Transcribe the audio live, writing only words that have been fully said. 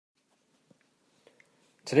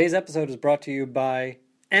Today's episode is brought to you by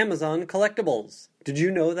Amazon Collectibles. Did you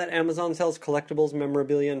know that Amazon sells collectibles,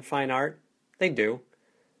 memorabilia, and fine art? They do.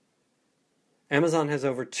 Amazon has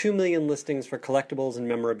over 2 million listings for collectibles and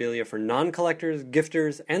memorabilia for non-collectors,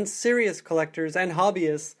 gifters, and serious collectors and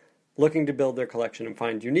hobbyists looking to build their collection and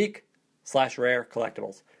find unique/rare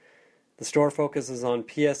collectibles. The store focuses on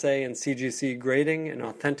PSA and CGC grading, an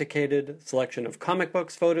authenticated selection of comic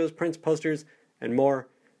books, photos, prints, posters, and more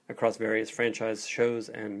across various franchise shows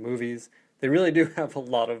and movies. They really do have a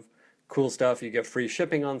lot of cool stuff. You get free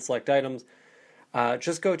shipping on select items.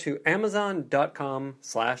 Just go to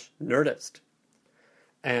amazon.com/nerdist.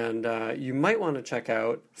 And you might want to check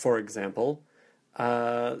out, for example,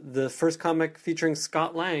 the first comic featuring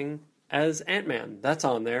Scott Lang as Ant-Man. That's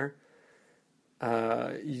on there.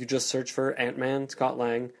 You just search for Ant-Man, Scott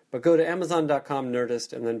Lang. But go to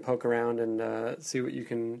amazon.com/nerdist and then poke around and see what you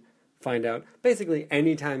can find out. Basically,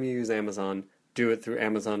 anytime you use Amazon, do it through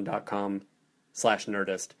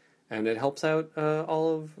amazon.com/nerdist. And it helps out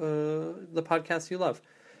all of the podcasts you love.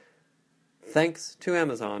 Thanks to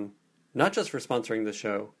Amazon, not just for sponsoring the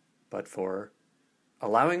show, but for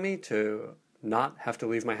allowing me to not have to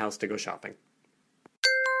leave my house to go shopping.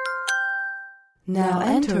 Now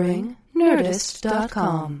entering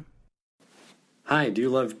Nerdist.com. Hi, do you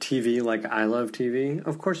love TV like I love TV?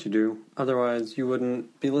 Of course you do. Otherwise, you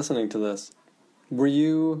wouldn't be listening to this. Were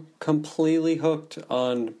you completely hooked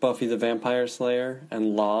on Buffy the Vampire Slayer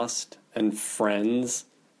and Lost and Friends?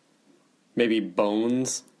 Maybe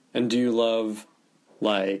Bones? And do you love,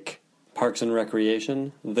 like, Parks and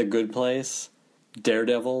Recreation, The Good Place,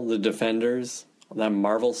 Daredevil, The Defenders, that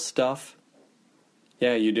Marvel stuff?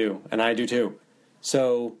 Yeah, you do. And I do too.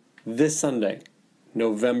 So, this Sunday,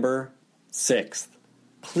 November 6th,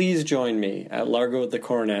 please join me at Largo at the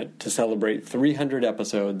Coronet to celebrate 300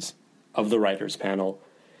 episodes of the Writers Panel.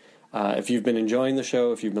 If you've been enjoying the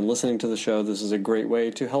show, if you've been listening to the show, this is a great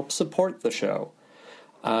way to help support the show.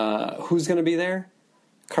 Who's going to be there?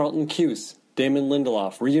 Carlton Cuse, Damon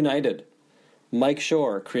Lindelof, reunited. Mike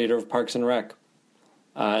Shore, creator of Parks and Rec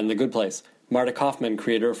and The Good Place. Marta Kaufman,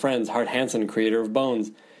 creator of Friends. Hart Hansen, creator of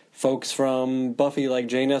Bones. Folks from Buffy like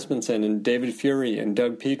Jane Espenson and David Fury and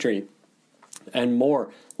Doug Petrie. And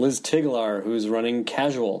more. Liz Tiglar, who's running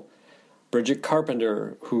Casual. Bridget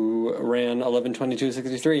Carpenter, who ran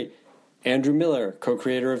 11/22/63. Andrew Miller,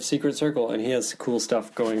 co-creator of Secret Circle, and he has cool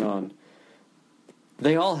stuff going on.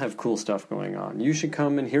 They all have cool stuff going on. You should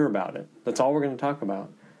come and hear about it. That's all we're going to talk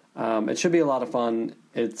about. It should be a lot of fun.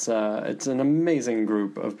 It's an amazing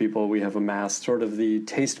group of people we have amassed, sort of the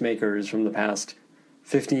tastemakers from the past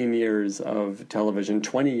 15 years of television,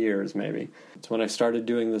 20 years maybe. It's when I started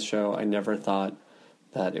doing this show, I never thought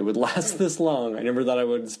that it would last this long. I never thought I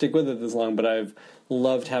would stick with it this long, but I've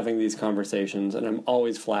loved having these conversations, and I'm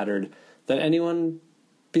always flattered that anyone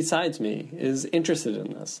besides me is interested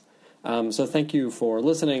in this. So thank you for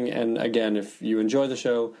listening, and again, if you enjoy the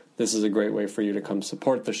show, this is a great way for you to come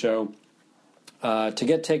support the show. To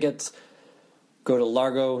get tickets, go to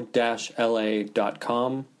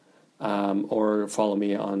largo-la.com or follow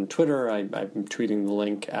me on Twitter. I'm tweeting the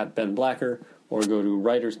link at Ben Blacker, or go to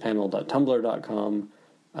writerspanel.tumblr.com,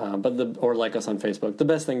 or like us on Facebook. The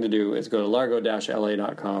best thing to do is go to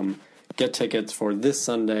largo-la.com, get tickets for this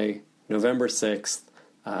Sunday, November 6th,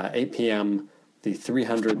 8 p.m., the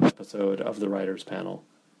 300th episode of the Writers Panel.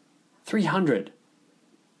 300!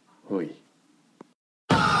 Oy.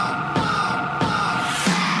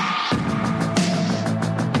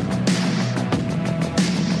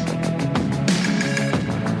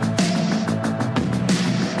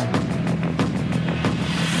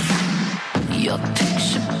 Your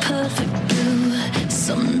picture perfect blue,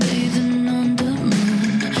 sunbathing on the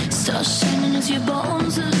moon, stars shining as your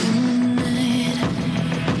bones illuminate.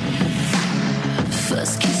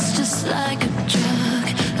 First kiss just like a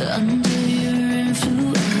drug, under your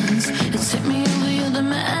influence, it's hit me over, you're the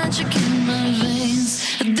magic in my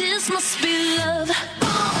veins. This must be love.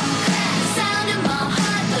 Boom, sound in my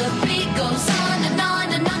heart, the beat goes on and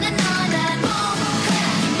on and on and on. And boom,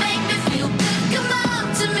 you make me feel good. Come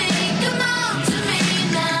on to me, come on to me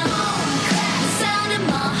now. Boom, sound in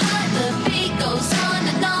my heart, the beat goes on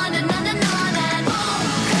and on and on and on. And boom,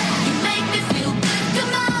 you make me feel good.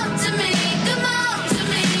 Come on to me, come on to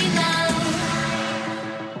me now.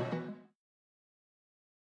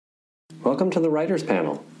 Welcome to the Writers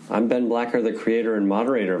Panel. I'm Ben Blacker, the creator and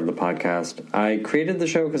moderator of the podcast. I created the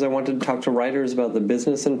show because I wanted to talk to writers about the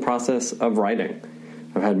business and process of writing.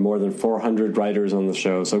 I've had more than 400 writers on the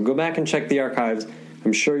show, so go back and check the archives.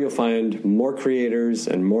 I'm sure you'll find more creators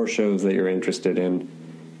and more shows that you're interested in.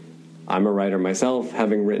 I'm a writer myself,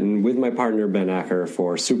 having written with my partner Ben Acker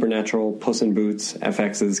for Supernatural, Puss in Boots,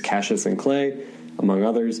 FX's Cassius and Clay, among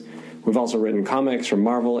others. We've also written comics from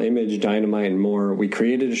Marvel, Image, Dynamite, and more. We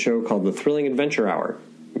created a show called The Thrilling Adventure Hour.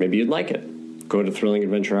 Maybe you'd like it. Go to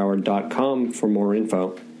thrillingadventurehour.com for more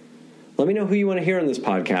info. Let me know who you want to hear on this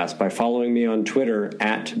podcast by following me on Twitter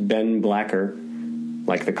at Ben Blacker,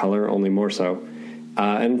 like the color, only more so.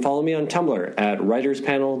 And follow me on Tumblr at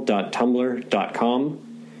writerspanel.tumblr.com.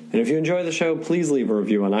 And if you enjoy the show, please leave a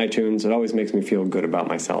review on iTunes. It always makes me feel good about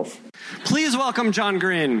myself. Please welcome John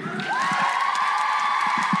Green.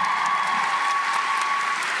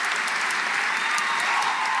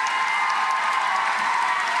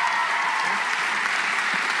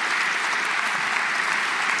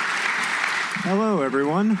 Hello,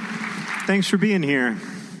 everyone. Thanks for being here.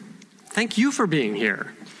 Thank you for being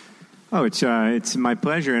here. Oh, it's my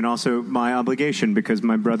pleasure and also my obligation because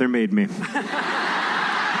my brother made me.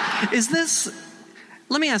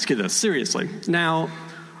 Let me ask you this, seriously. Now,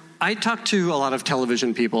 I talk to a lot of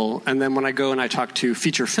television people, and then when I go and I talk to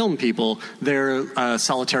feature film people, they're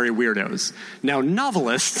solitary weirdos. Now,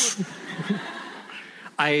 novelists,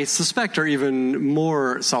 I suspect, are even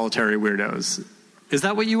more solitary weirdos. Is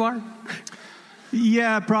that what you are?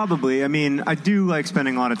 Yeah, probably. I mean, I do like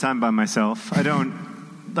spending a lot of time by myself. I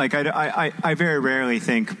very rarely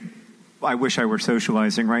think, I wish I were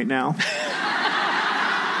socializing right now.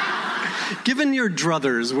 Given your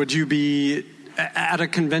druthers, would you be at a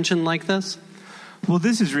convention like this? Well,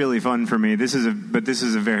 this is really fun for me. This is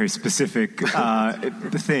a very specific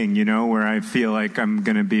thing, where I feel like I'm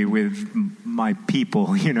going to be with my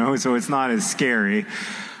people, so it's not as scary.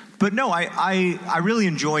 But no, I really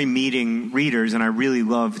enjoy meeting readers, and I really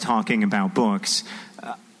love talking about books.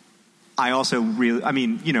 I also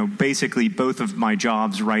basically both of my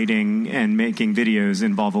jobs, writing and making videos,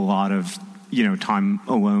 involve a lot of, time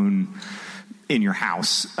alone in your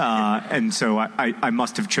house. And so I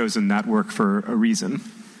must have chosen that work for a reason.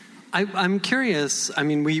 I'm curious. I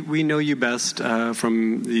mean, we know you best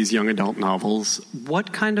from these young adult novels.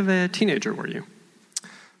 What kind of a teenager were you?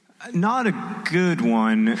 Not a good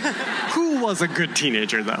one. Who was a good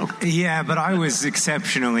teenager, though? Yeah, but I was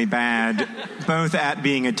exceptionally bad, both at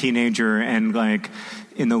being a teenager and,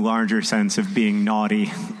 in the larger sense of being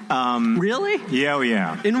naughty. Really? Yeah, oh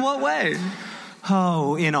yeah. In what way?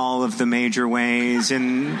 Oh, in all of the major ways.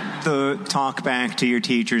 In the talk back to your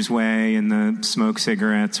teacher's way, in the smoke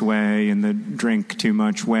cigarettes way, in the drink too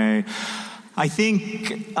much way. I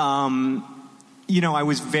think... I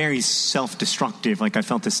was very self-destructive. I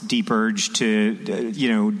felt this deep urge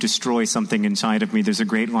to, destroy something inside of me. There's a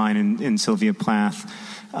great line in Sylvia Plath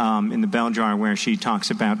in The Bell Jar where she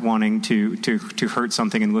talks about wanting to hurt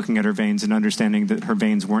something and looking at her veins and understanding that her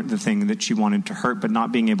veins weren't the thing that she wanted to hurt, but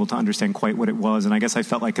not being able to understand quite what it was. And I guess I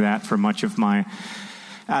felt like that for much of my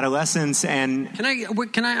adolescence. And can I?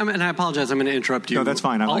 And I apologize. I'm going to interrupt you. No, that's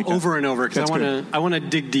fine. I like that. Over and over because I want to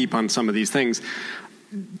dig deep on some of these things.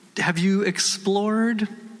 Have you explored,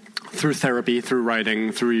 through therapy, through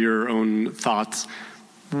writing, through your own thoughts,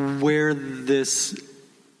 where this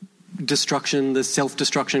destruction, this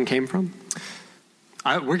self-destruction came from?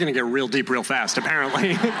 We're going to get real deep real fast, apparently.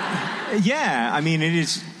 Yeah, I mean, it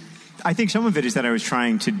is... I think some of it is that I was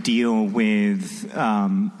trying to deal with...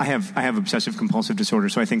 I have obsessive-compulsive disorder,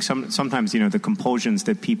 so I think sometimes, the compulsions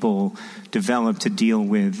that people develop to deal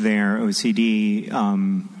with their OCD...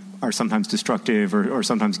 are sometimes destructive or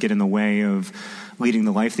sometimes get in the way of leading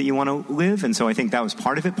the life that you want to live. And so I think that was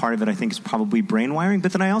part of it. Part of it, I think, is probably brain wiring.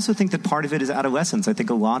 But then I also think that part of it is adolescence. I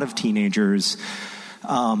think a lot of teenagers,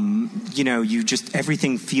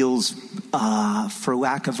 everything feels, for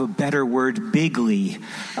lack of a better word, bigly.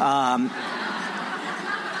 And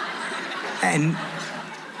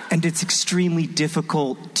it's extremely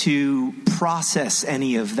difficult to process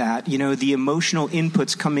any of that. The emotional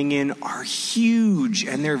inputs coming in are huge,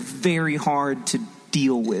 and they're very hard to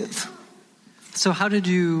deal with. So how did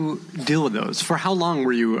you deal with those? For how long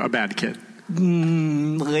were you a bad kid?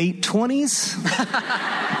 Late 20s.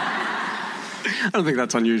 I don't think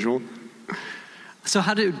that's unusual. So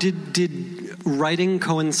how did writing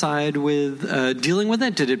coincide with dealing with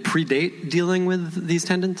it? Did it predate dealing with these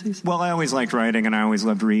tendencies? Well, I always liked writing, and I always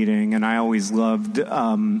loved reading, and I always loved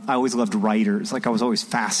writers. I was always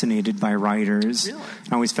fascinated by writers. Really?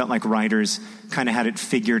 I always felt like writers kind of had it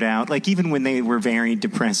figured out. Even when they were very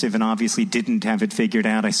depressive and obviously didn't have it figured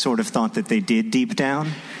out, I sort of thought that they did deep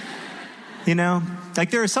down.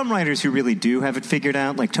 There are some writers who really do have it figured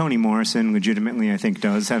out. Toni Morrison legitimately, I think,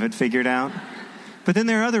 does have it figured out. But then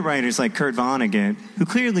there are other writers like Kurt Vonnegut who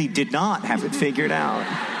clearly did not have it figured out.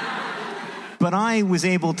 But I was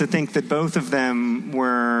able to think that both of them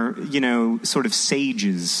were, sort of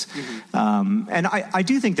sages. And I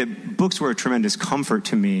do think that books were a tremendous comfort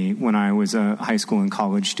to me when I was a high school and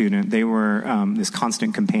college student. They were this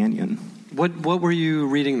constant companion. What were you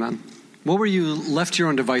reading then? What were you, left to your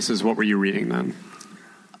own devices, what were you reading then?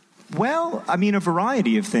 Well, I mean, a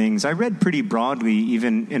variety of things. I read pretty broadly,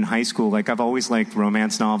 even in high school. Like, I've always liked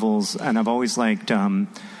romance novels, and I've always liked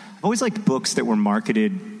books that were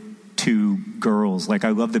marketed to girls. Like, I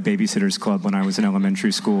loved the Babysitter's Club when I was in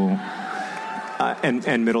elementary school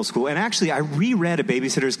and middle school. And actually, I reread a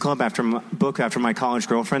Babysitter's Club book after my college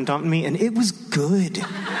girlfriend dumped me, and it was good.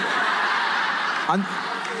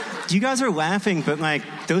 You guys are laughing, but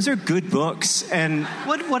those are good books. And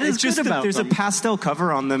what is just good about there's them? a pastel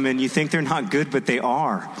cover on them, and you think they're not good, but they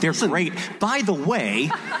are. They're great. By the way,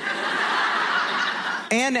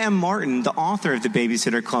 Anne M. Martin, the author of the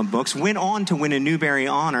Babysitter Club books, went on to win a Newbery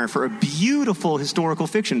Honor for a beautiful historical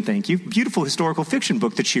fiction book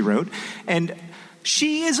that she wrote, and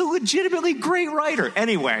she is a legitimately great writer.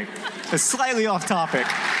 Anyway, it's slightly off topic.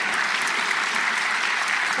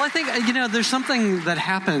 Well, I think, there's something that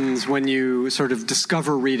happens when you sort of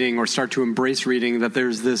discover reading or start to embrace reading, that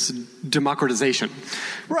there's this democratization.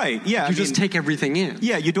 Right, yeah. You just take everything in.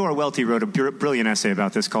 Yeah, Eudora Welty wrote a brilliant essay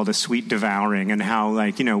about this called A Sweet Devouring, and how,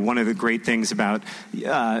 one of the great things about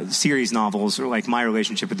series novels, or like my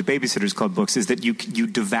relationship with the Babysitter's Club books, is that you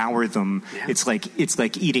devour them. Yeah. It's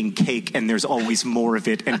like eating cake, and there's always more of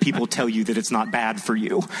it, and people tell you that it's not bad for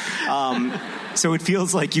you. So it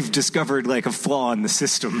feels like you've discovered a flaw in the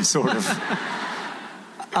system, sort of.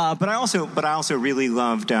 But I also really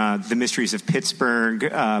loved The Mysteries of Pittsburgh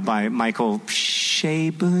by Michael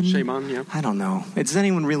Chabon. Chabon, yeah. I don't know. Does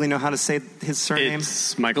anyone really know how to say his surname?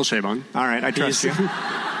 It's Michael Chabon. All right, I trust you.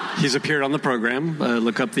 He's appeared on the program.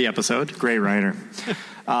 Look up the episode. Great writer.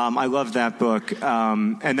 I loved that book.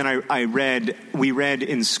 And then we read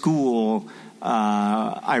in school.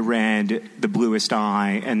 I read The Bluest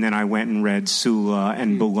Eye, and then I went and read Sula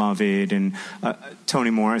and Beloved, and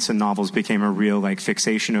Toni Morrison novels became a real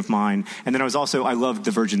fixation of mine. And then I loved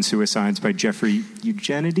The Virgin Suicides by Jeffrey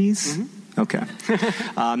Eugenides. Mm-hmm. Okay.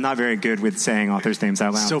 I'm not very good with saying authors' names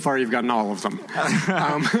out loud. So far, you've gotten all of them.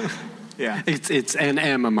 Yeah. It's Anne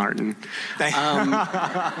Emma Martin.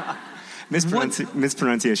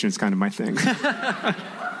 Mispronunciation is kind of my thing.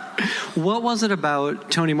 What was it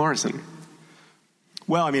about Toni Morrison?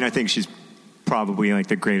 Well, I mean, I think she's probably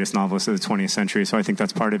the greatest novelist of the 20th century, so I think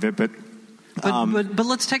that's part of it. But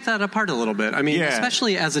let's take that apart a little bit. I mean,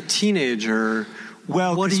 especially as a teenager,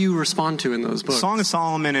 what do you respond to in those books? Song of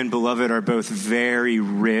Solomon and Beloved are both very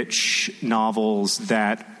rich novels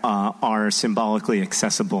that are symbolically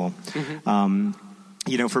accessible.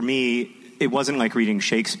 Mm-hmm. For me, it wasn't like reading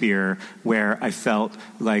Shakespeare, where I felt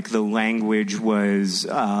like the language was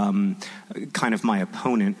kind of my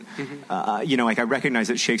opponent. Mm-hmm. I recognized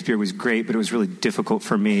that Shakespeare was great, but it was really difficult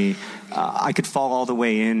for me. I could fall all the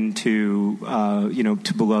way into,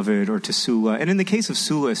 to Beloved or to Sula. And in the case of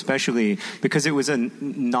Sula especially, because it was a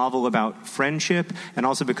novel about friendship, and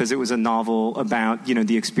also because it was a novel about,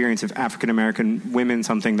 the experience of African-American women,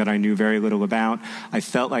 something that I knew very little about, I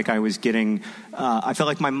felt like I was getting, I felt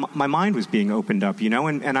like my mind was being opened up,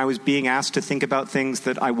 and I was being asked to think about things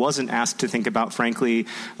that I wasn't asked to think about, frankly,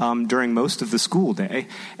 during most of the school day.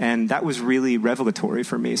 And that was really revelatory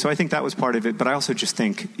for me. So I think that was part of it. But I also just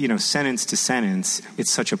think, sentence to sentence,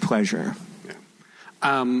 it's such a pleasure. Yeah.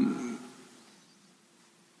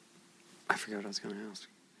 I forgot what I was going to ask.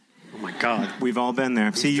 Oh, my God. We've all been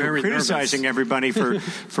there. See, you're criticizing everybody for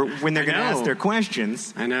when they're going to ask their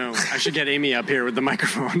questions. I know. I should get Amy up here with the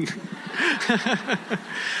microphone.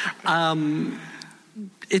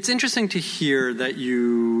 It's interesting to hear that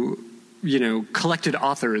you collected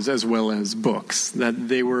authors as well as books, that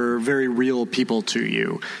they were very real people to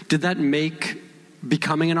you. Did that make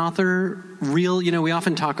becoming an author real? We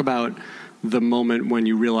often talk about the moment when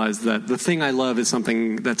you realize that the thing I love is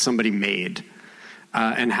something that somebody made,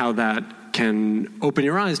 and how that can open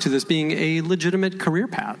your eyes to this being a legitimate career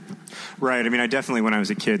path. Right. I mean, I definitely, when I was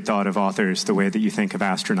a kid, thought of authors the way that you think of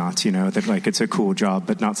astronauts, that it's a cool job,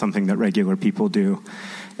 but not something that regular people do.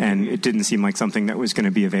 And it didn't seem like something that was going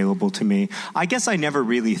to be available to me. I guess I never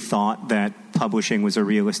really thought that publishing was a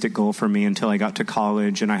realistic goal for me until I got to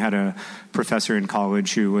college, and I had a professor in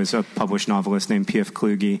college who was a published novelist named P.F.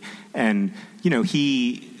 Kluge, and,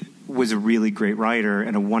 he was a really great writer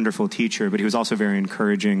and a wonderful teacher, but he was also very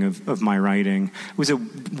encouraging of my writing. It was a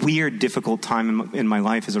weird, difficult time in my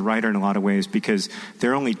life as a writer in a lot of ways, because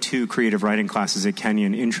there are only 2 creative writing classes at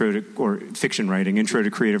Kenyon, Intro to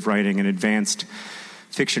Creative Writing and Advanced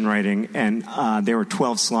Fiction Writing, and there were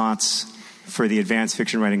 12 slots for the advanced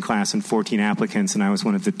fiction writing class and 14 applicants, and I was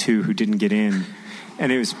one of the 2 who didn't get in.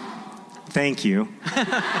 And it was, thank you.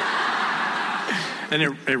 And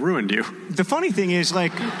it ruined you. The funny thing is,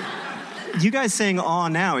 like, you guys saying "aw"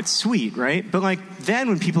 now, it's sweet, right? But, like, then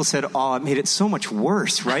when people said "aw," it made it so much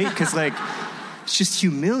worse, right? Because, like, it's just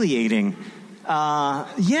humiliating.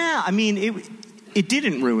 Yeah, I mean, it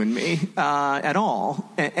didn't ruin me at all.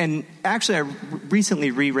 And actually, I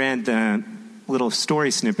recently reread the little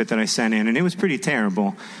story snippet that I sent in, and it was pretty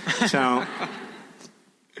terrible. So,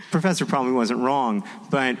 Professor probably wasn't wrong,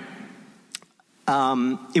 but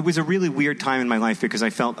it was a really weird time in my life because I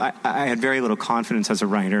felt I had very little confidence as a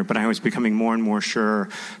writer, but I was becoming more and more sure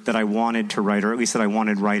that I wanted to write, or at least that I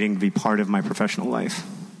wanted writing to be part of my professional life.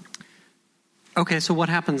 Okay, so what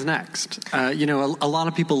happens next? A lot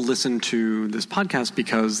of people listen to this podcast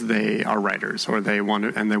because they are writers, or they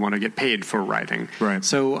want to get paid for writing. Right.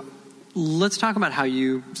 So let's talk about how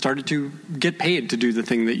you started to get paid to do the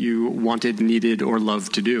thing that you wanted, needed, or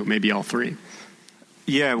loved to do. Maybe all 3.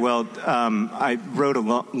 Yeah, well, I wrote a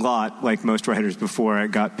lot, like most writers, before I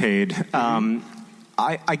got paid.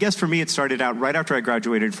 I guess for me it started out right after I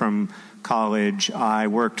graduated from college. I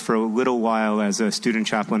worked for a little while as a student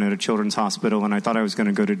chaplain at a children's hospital, and I thought I was going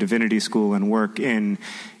to go to divinity school and work in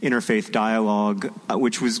interfaith dialogue,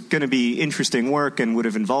 which was going to be interesting work and would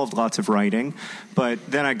have involved lots of writing. But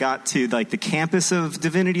then I got to the campus of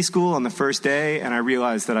divinity school on the first day, and I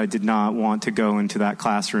realized that I did not want to go into that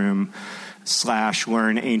classroom /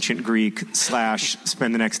 learn ancient Greek /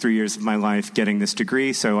 spend the next 3 years of my life getting this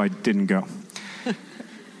degree, so I didn't go.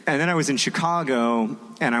 And then I was in Chicago,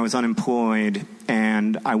 and I was unemployed,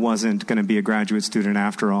 and I wasn't going to be a graduate student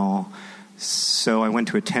after all. So I went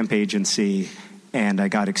to a temp agency, and I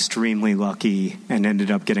got extremely lucky and ended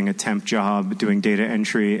up getting a temp job doing data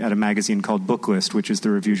entry at a magazine called Booklist, which is the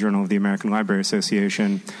review journal of the American Library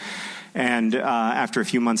Association. And after a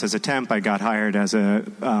few months as a temp, I got hired as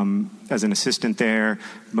an assistant there,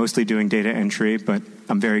 mostly doing data entry, but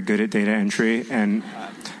I'm very good at data entry, and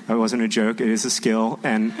it wasn't a joke, it is a skill,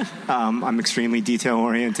 and I'm extremely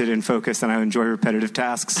detail-oriented and focused, and I enjoy repetitive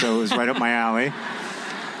tasks, so it was right up my alley.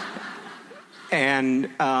 And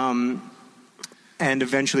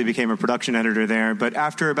eventually became a production editor there. But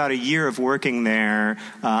after about a year of working there,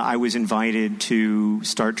 I was invited to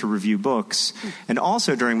start to review books. And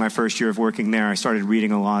also during my first year of working there, I started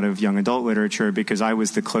reading a lot of young adult literature because I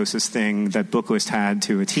was the closest thing that Booklist had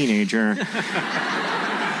to a teenager.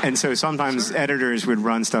 And so sometimes editors would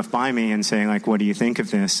run stuff by me and say, like, what do you think of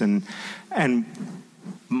this? And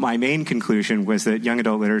my main conclusion was that young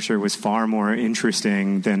adult literature was far more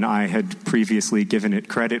interesting than I had previously given it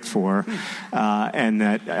credit for, and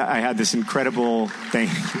that I had this incredible thing.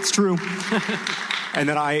 It's true. And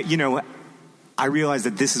that I realized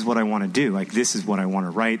that this is what I want to do. Like, this is what I want to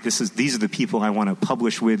write. These are the people I want to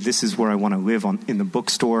publish with. This is where I want to live in the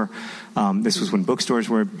bookstore. This was when bookstores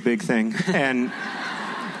were a big thing. And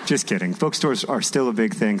just kidding. Bookstores are still a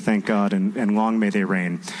big thing, thank God, and long may they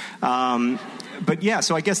reign. But yeah,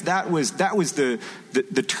 so I guess that was the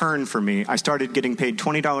turn for me. I started getting paid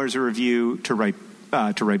 $20 a review to write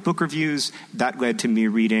book reviews. That led to me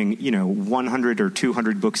reading, 100 or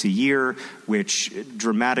 200 books a year, which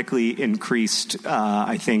dramatically increased,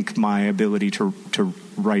 I think, my ability to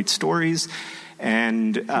write stories.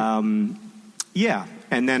 And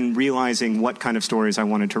and then realizing what kind of stories I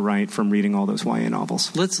wanted to write from reading all those YA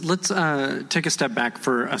novels. Let's take a step back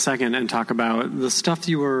for a second and talk about the stuff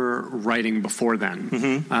you were writing before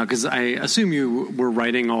then. Because I assume you were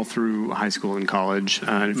writing all through high school and college,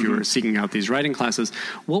 if you were seeking out these writing classes.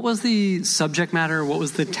 What was the subject matter? What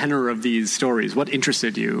was the tenor of these stories? What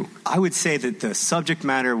interested you? I would say that the subject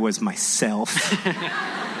matter was myself,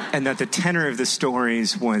 and that the tenor of the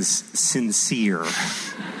stories was sincere.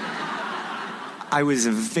 I was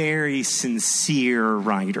a very sincere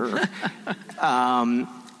writer.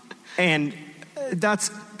 And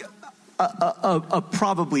that's a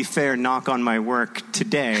probably fair knock on my work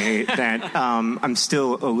today, that I'm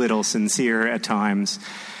still a little sincere at times.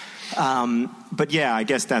 But yeah, I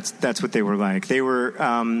guess that's what they were like. They were,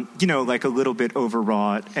 like a little bit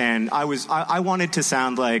overwrought. And I wanted to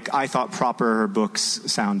sound like I thought proper books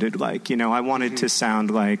sounded like. I wanted to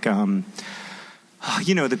sound like...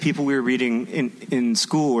 the people we were reading in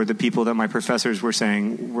school were the people that my professors were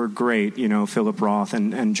saying were great, Philip Roth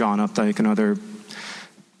and John Updike and other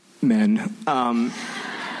men.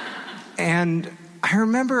 And I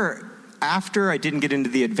remember after I didn't get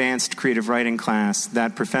into the advanced creative writing class,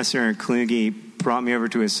 that Professor Kluge brought me over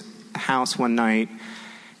to his house one night,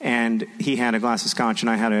 and he had a glass of scotch and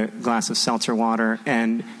I had a glass of seltzer water,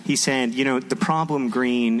 and he said, you know, the problem,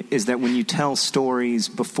 Green, is that when you tell stories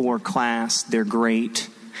before class, they're great,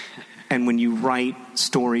 and when you write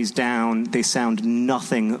stories down, they sound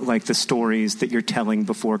nothing like the stories that you're telling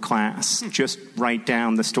before class. Just write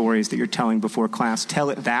down the stories that you're telling before class. Tell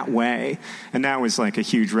it that way. And that was like a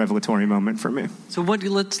huge revelatory moment for me. So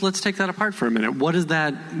let's take that apart for a minute. What does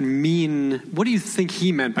that mean? What do you think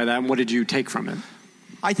he meant by that, and what did you take from it?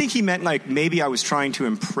 I think he meant like maybe I was trying to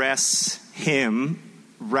impress him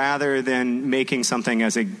rather than making something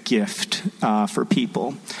as a gift for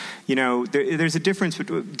people. You know, there's a difference.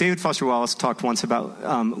 David Foster Wallace talked once about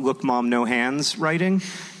 "Look, Mom, No Hands" writing.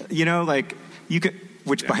 You know, like you could,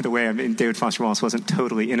 which by the way, I mean David Foster Wallace wasn't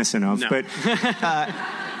totally innocent of, but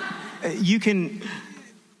you can.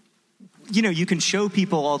 You know, you can show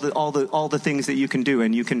people all the things that you can do,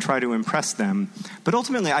 and you can try to impress them. But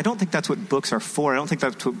ultimately, I don't think that's what books are for. I don't think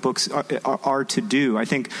that's what books are to do. I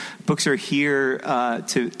think books are here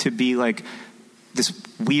to be like this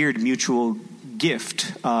weird mutual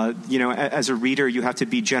gift. You know, as a reader, you have to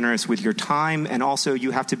be generous with your time, and also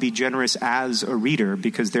you have to be generous as a reader,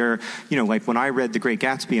 because you know, like when I read The Great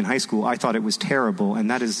Gatsby in high school, I thought it was terrible, and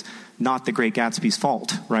that is not The Great Gatsby's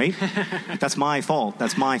fault, right? That's my fault.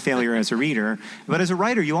 That's my failure as a reader. But as a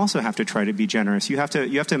writer, you also have to try to be generous. You have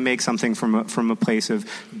to make something from a place of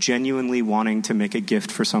genuinely wanting to make a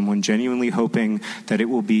gift for someone, genuinely hoping that it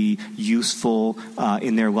will be useful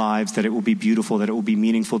in their lives, that it will be beautiful, that it will be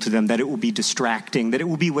meaningful to them, that it will be distracting, that it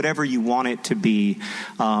will be whatever you want it to be,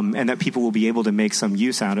 and that people will be able to make some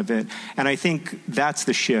use out of it. And I think that's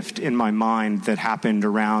the shift in my mind that happened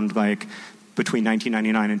around like between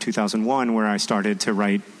 1999 and 2001, where I started to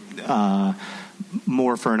write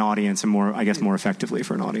more for an audience and more effectively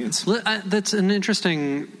for an audience. That's an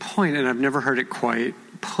interesting point, and I've never heard it quite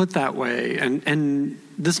put that way. And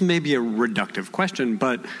this may be a reductive question,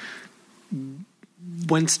 but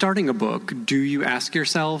when starting a book, do you ask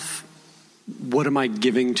yourself, what am I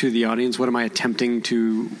giving to the audience? What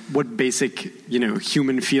basic, you know,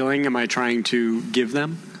 human feeling am I trying to give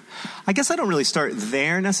them? I guess I don't really start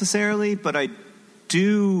there necessarily, but I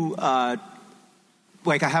do.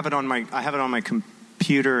 Like I have it on my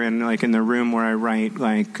computer and like in the room where I write.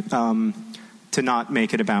 Like to try not to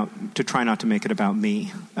make it about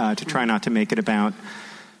me. To try not to make it about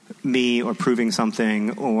me or proving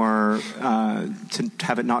something, or to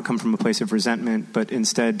have it not come from a place of resentment, but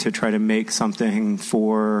instead to try to make something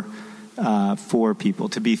for people,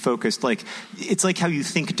 to be focused. Like it's like how you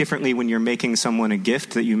think differently when you're making someone a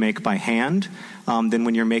gift that you make by hand than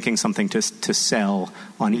when you're making something to sell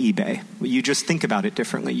on eBay. You just think about it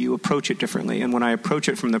differently. You approach it differently. And when I approach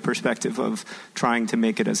it from the perspective of trying to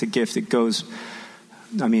make it as a gift, it goes,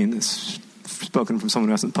 I mean, it's spoken from someone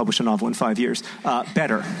who hasn't published a novel in 5 years,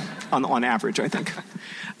 better on average, I think.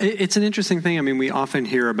 It's an interesting thing. I mean, we often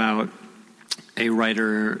hear about a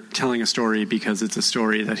writer telling a story because it's a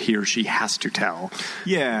story that he or she has to tell.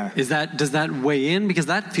 Yeah. Does that weigh in? Because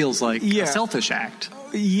that feels like a selfish act.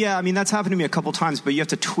 Yeah, I mean, that's happened to me a couple times, but you have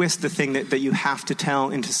to twist the thing that you have to tell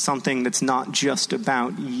into something that's not just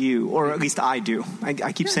about you, or at least I do.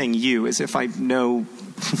 I keep saying you as if I know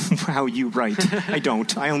how you write. I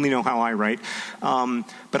don't. I only know how I write.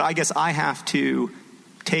 But I guess I have to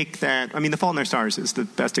take that. I mean, The Fault in Our Stars is the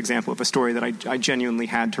best example of a story that I genuinely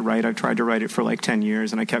had to write. I tried to write it for like 10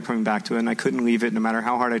 years, and I kept coming back to it, and I couldn't leave it no matter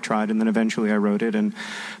how hard I tried, and then eventually I wrote it.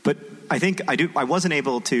 But I think I wasn't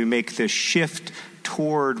able to make the shift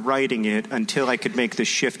toward writing it until I could make the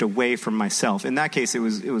shift away from myself. In that case, it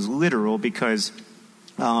was literal, because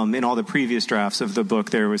in all the previous drafts of the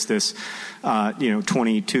book, there was this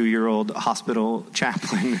 22-year-old hospital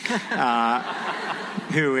chaplain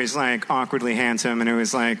who is like awkwardly handsome, and who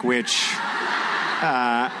is like, which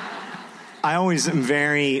I always am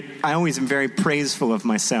very praiseful of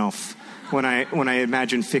myself when I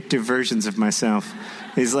imagine fictive versions of myself.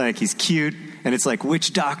 He's cute, and it's like,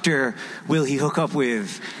 which doctor will he hook up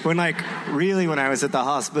with? When like really, when I was at the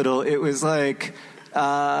hospital, it was like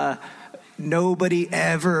nobody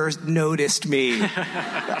ever noticed me.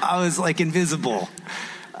 I was like invisible.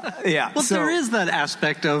 Yeah. Well, there is that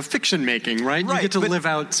aspect of fiction making, right? You get to live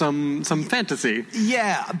out some fantasy.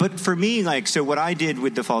 Yeah, but for me, like, so what I did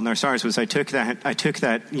with The Fault in Our Stars was I took that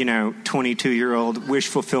 22-year-old wish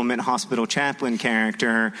fulfillment hospital chaplain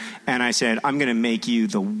character, and I said, I'm going to make you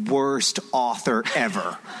the worst author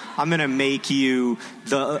ever. Instead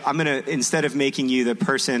of making you the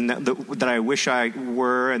person that I wish I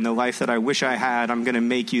were and the life that I wish I had, I'm going to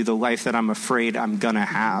make you the life that I'm afraid I'm going to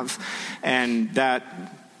have. And that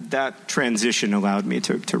transition allowed me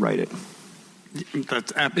to write it.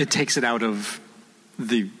 It takes it out of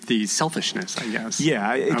the selfishness, I guess.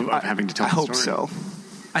 Yeah, of having to tell. I the hope story. so.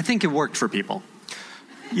 I think it worked for people.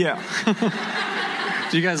 Yeah.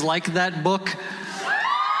 Do you guys like that book?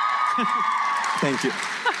 Thank you.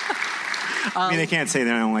 I mean, they can't say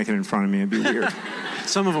that I don't like it in front of me. It'd be weird.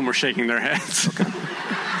 Some of them were shaking their heads. Okay.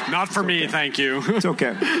 Not for me, thank you. It's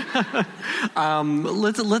okay.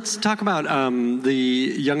 Let's talk about the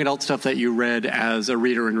young adult stuff that you read as a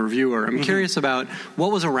reader and reviewer. I'm curious about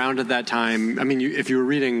what was around at that time. I mean, if you were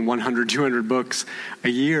reading 100, 200 books a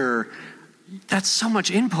year, that's so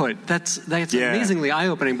much input. That's amazingly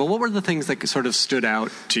eye-opening. But what were the things that sort of stood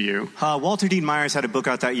out to you? Walter Dean Myers had a book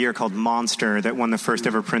out that year called Monster that won the first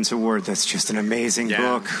ever Prince Award. That's just an amazing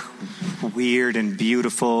book. Weird and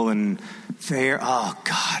beautiful and fair. Oh,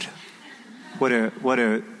 God. What a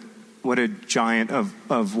giant of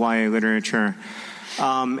YA literature.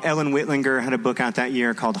 Ellen Whitlinger had a book out that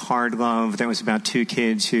year called Hard Love that was about two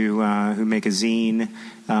kids who make a zine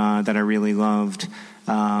that I really loved.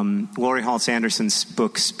 Laurie Halse Anderson's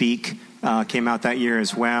book Speak came out that year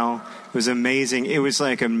as well. It was amazing. It was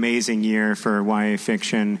like an amazing year for YA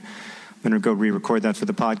fiction. I'm going to go re-record that for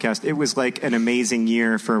the podcast. It was like an amazing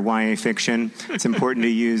year for YA fiction. It's important to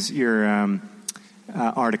use your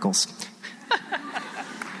articles.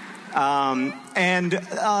 There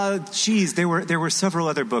were several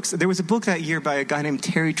other books. There was a book that year by a guy named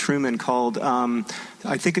Terry Truman called, I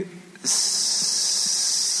think,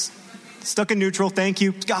 Stuck in Neutral. Thank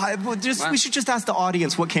you. God, we should just ask the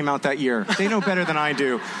audience what came out that year. They know better than I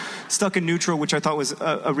do. Stuck in Neutral, which I thought was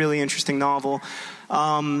a really interesting novel.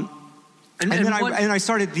 I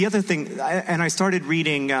started the other thing, and I started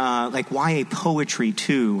reading like YA poetry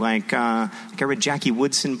too. Like I read Jackie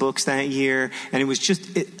Woodson books that year, and it was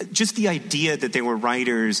just the idea that they were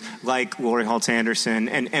writers like Laurie Halse Anderson,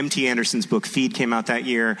 and M.T. Anderson's book Feed came out that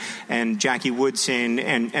year, and Jackie Woodson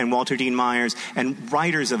and Walter Dean Myers, and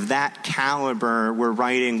writers of that caliber were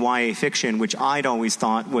writing YA fiction, which I'd always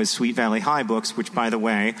thought was Sweet Valley High books, which, by the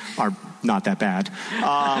way, are not that bad.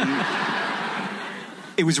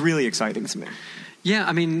 It was really exciting to me. Yeah,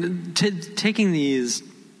 I mean, taking these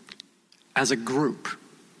as a group,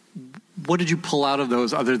 what did you pull out of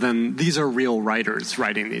those other than these are real writers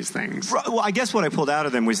writing these things? Well, I guess what I pulled out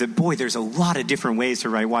of them was that, boy, there's a lot of different ways to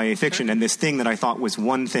write YA fiction, and this thing that I thought was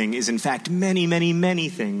one thing is, in fact, many, many, many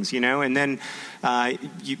things, you know? And then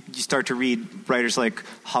you start to read writers like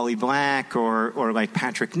Holly Black or like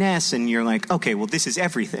Patrick Ness, and you're like, okay, well, this is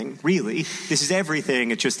everything, really. This is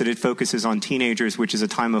everything. It's just that it focuses on teenagers, which is a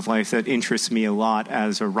time of life that interests me a lot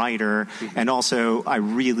as a writer. And also, I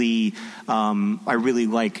really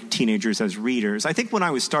like teenagers as readers. I think when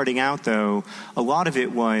I was starting out, though, a lot of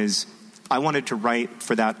it was I wanted to write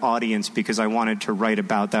for that audience because I wanted to write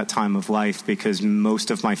about that time of life, because most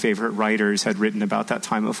of my favorite writers had written about that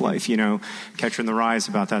time of life. You know, Catcher in the Rye is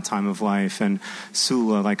about that time of life, and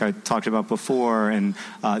Sula, like I talked about before, and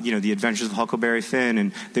The Adventures of Huckleberry Finn.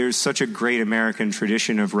 And there's such a great American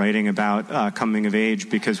tradition of writing about coming of age,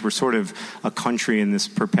 because we're sort of a country in this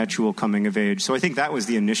perpetual coming of age. So I think that was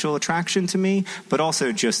the initial attraction to me, but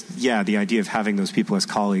also just, the idea of having those people as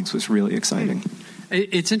colleagues was really exciting.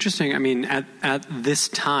 It's interesting. I mean, at this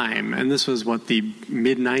time, and this was what, the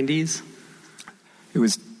mid-90s? It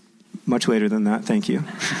was much later than that, thank you.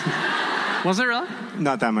 Was it really?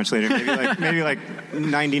 Not that much later. Maybe like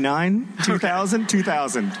 99, 2000,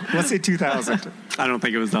 2000. Let's say 2000. I don't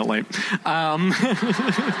think it was that late.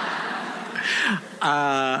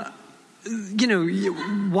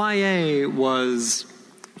 YA was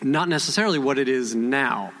not necessarily what it is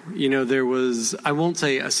now. You know, there was, I won't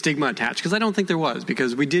say a stigma attached, because I don't think there was,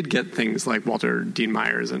 because we did get things like Walter Dean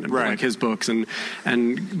Myers and like his books and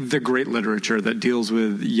the great literature that deals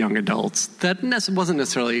with young adults that wasn't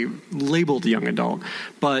necessarily labeled young adult.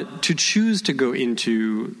 But to choose to go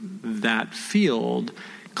into that field,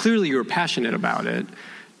 clearly you were passionate about it.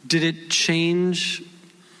 Did it change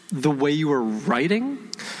the way you were writing?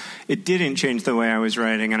 It didn't change the way I was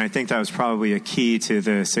writing, and I think that was probably a key to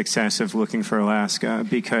the success of Looking for Alaska,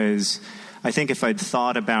 because I think if I'd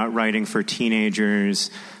thought about writing for teenagers,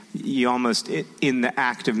 you almost, in the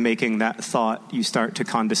act of making that thought, you start to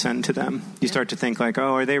condescend to them. You start to think like,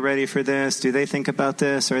 oh, are they ready for this? Do they think about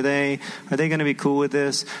this? Are they going to be cool with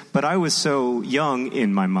this? But I was so young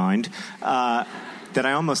in my mind that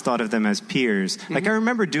I almost thought of them as peers. Mm-hmm. Like, I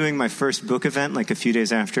remember doing my first book event like a few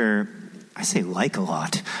days after... I say like a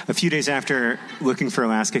lot. A few days after Looking for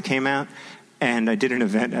Alaska came out, and I did an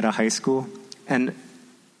event at a high school, and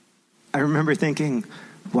I remember thinking,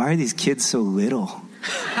 why are these kids so little?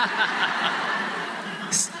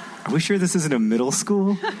 Are we sure this isn't a middle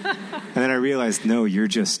school? And then I realized, no, you're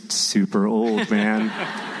just super old, man.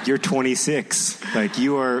 You're 26. Like,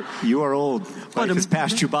 you are old. Life has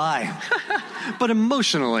passed you by. But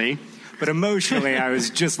emotionally, I was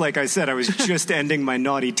just, like I said, I was just ending my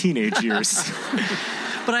naughty teenage years.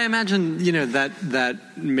 But I imagine,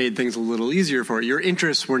 that made things a little easier for you. Your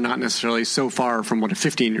interests were not necessarily so far from what a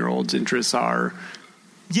 15-year-old's interests are.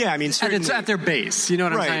 Yeah, I mean, certainly. It's at their base, you know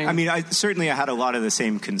what I'm saying? I mean, I had a lot of the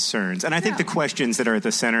same concerns. And I think the questions that are at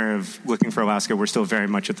the center of Looking for Alaska were still very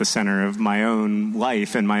much at the center of my own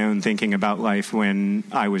life and my own thinking about life when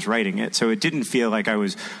I was writing it. So it didn't feel like I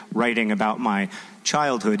was writing about my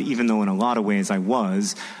childhood, even though in a lot of ways I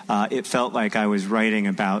was. It felt like I was writing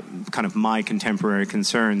about kind of my contemporary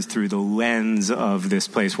concerns through the lens of this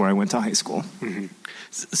place where I went to high school. Mm-hmm.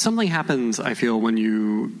 Something happens, I feel, when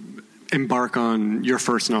you embark on your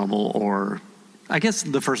first novel, or I guess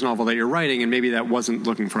the first novel that you're writing, and maybe that wasn't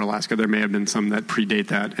Looking for Alaska. There may have been some that predate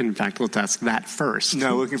that. In fact, let's ask that first.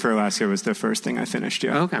 No, Looking for Alaska was the first thing I finished,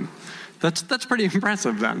 yeah. Okay. That's pretty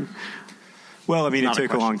impressive then. Well, I mean, it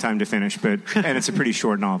took a long time to finish, and it's a pretty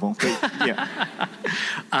short novel. But, yeah.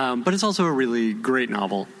 But it's also a really great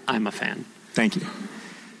novel. I'm a fan. Thank you.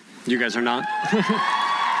 You guys are not?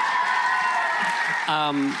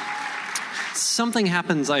 Something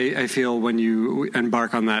happens, I feel, when you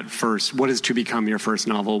embark on that first, what is to become your first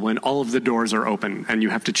novel, when all of the doors are open and you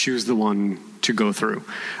have to choose the one to go through.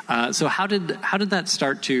 So how did that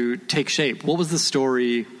start to take shape? What was the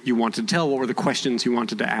story you wanted to tell? What were the questions you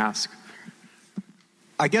wanted to ask?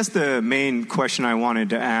 I guess the main question I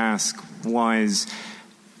wanted to ask was,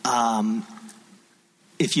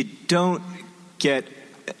 if you don't get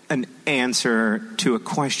an answer to a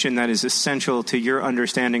question that is essential to your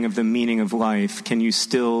understanding of the meaning of life, can you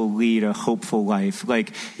still lead a hopeful life?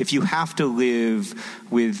 Like, if you have to live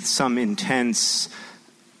with some intense,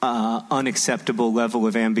 unacceptable level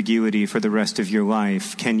of ambiguity for the rest of your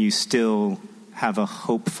life, can you still have a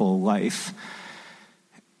hopeful life?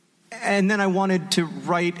 And then I wanted to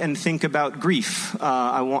write and think about grief.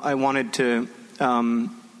 I wanted to...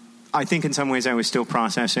 I think in some ways I was still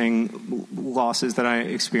processing losses that I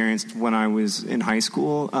experienced when I was in high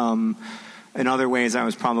school. In other ways, I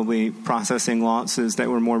was probably processing losses that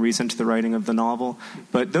were more recent to the writing of the novel.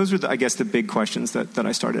 But those were, I guess, the big questions that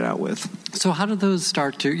I started out with. So how did those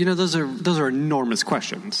start to... those are enormous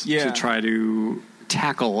questions to try to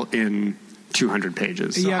tackle in 200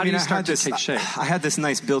 pages. So how do you start to take shape? I had this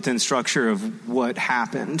nice built-in structure of what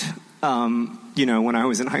happened, when I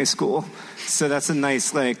was in high school. So that's a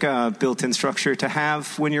nice, built-in structure to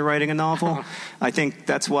have when you're writing a novel. I think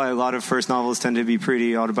that's why a lot of first novels tend to be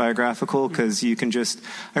pretty autobiographical, because you can just...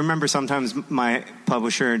 I remember sometimes my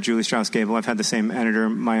publisher, Julie Strauss Gable, I've had the same editor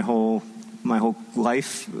my whole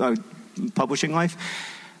life, publishing life.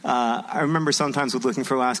 I remember sometimes with Looking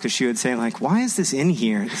for Alaska, she would say, why is this in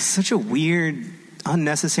here? It's such a weird,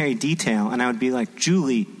 unnecessary detail. And I would be like,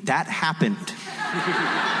 Julie, that happened.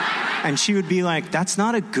 And she would be like, that's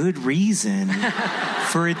not a good reason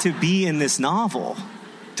for it to be in this novel.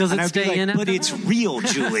 Does it stay in it? But it's real,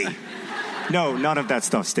 Julie. No, none of that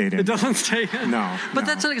stuff stayed in. It doesn't stay in? No. But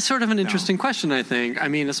that's sort of an interesting question, I think. I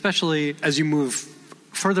mean, especially as you move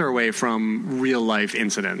further away from real-life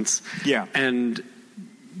incidents. Yeah. And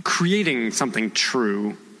creating something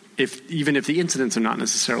true, even if the incidents are not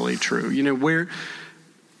necessarily true.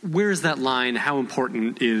 Where is that line? How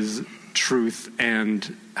important is truth,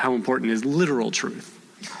 and how important is literal truth?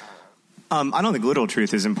 I don't think literal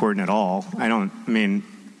truth is important at all.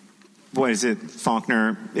 What is it?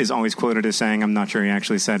 Faulkner is always quoted as saying, I'm not sure he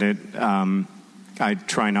actually said it, I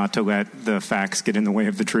try not to let the facts get in the way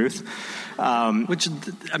of the truth. There's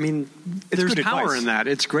power advice in that.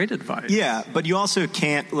 It's great advice. Yeah, but you also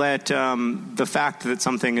can't let the fact that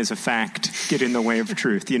something is a fact get in the way of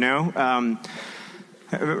truth,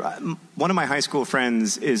 One of my high school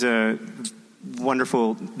friends is a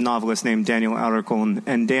wonderful novelist named Daniel Alarcon,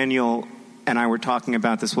 and Daniel and I were talking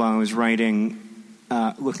about this while I was writing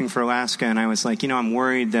Looking for Alaska, and I was like, I'm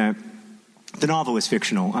worried that the novel is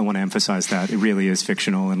fictional. I want to emphasize that. It really is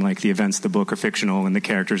fictional, and the events of the book are fictional, and the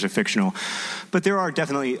characters are fictional. But there are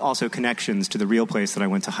definitely also connections to the real place that I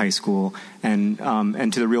went to high school, and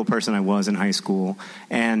to the real person I was in high school.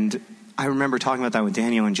 And I remember talking about that with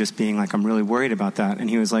Daniel and just being like, I'm really worried about that. And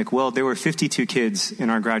he was like, well, there were 52 kids in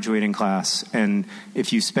our graduating class. And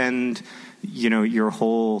if you spend, your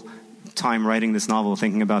whole time writing this novel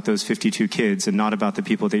thinking about those 52 kids and not about the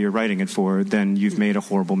people that you're writing it for, then you've made a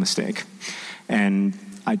horrible mistake. And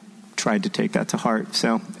I tried to take that to heart.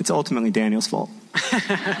 So it's ultimately Daniel's fault.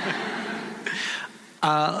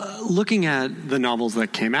 Looking at the novels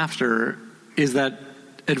that came after, is that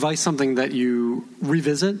advice something that you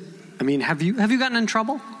revisit? I mean, have you gotten in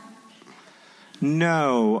trouble?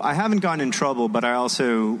 No, I haven't gotten in trouble, but I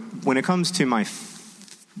also, when it comes to my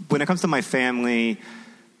family,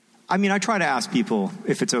 I mean, I try to ask people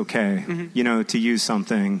if it's okay, to use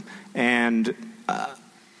something. And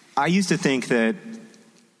I used to think that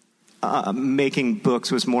making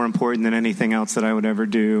books was more important than anything else that I would ever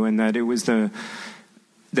do, and that it was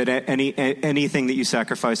that anything that you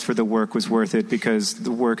sacrificed for the work was worth it because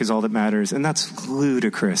the work is all that matters. And that's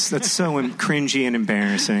ludicrous. That's so cringy and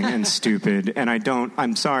embarrassing and stupid. And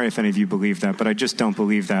I'm sorry if any of you believe that, but I just don't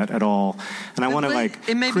believe that at all. And I want to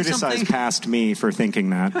criticize past me for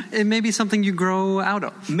thinking that. It may be something you grow out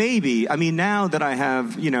of. Maybe. I mean, now that I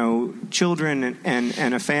have, children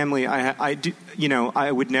and a family, I do, I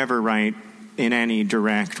would never write in any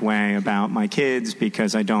direct way about my kids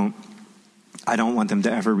because I don't want them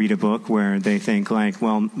to ever read a book where they think like,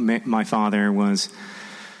 well, my father was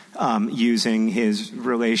using his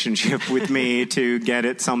relationship with me to get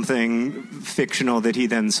at something fictional that he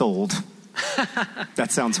then sold.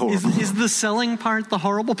 That sounds horrible. Is the selling part the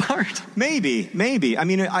horrible part? Maybe. I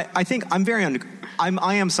mean, I think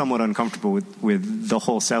I am somewhat uncomfortable with the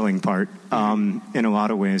whole selling part in a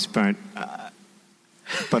lot of ways, but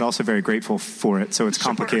also very grateful for it. So it's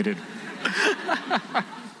complicated.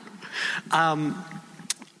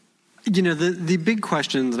 The big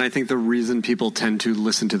questions, and I think the reason people tend to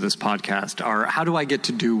listen to this podcast are, how do I get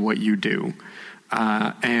to do what you do?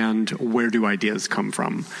 And where do ideas come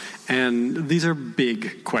from? And these are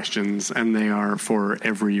big questions, and they are, for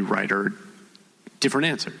every writer, different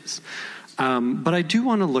answers. But I do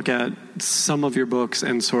want to look at some of your books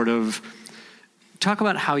and sort of talk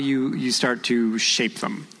about how you start to shape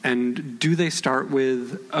them. And do they start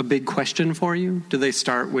with a big question for you? Do they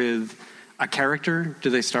start with a character? Do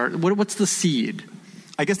they start... What's the seed?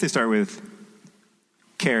 I guess they start with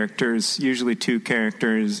characters, usually two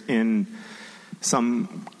characters in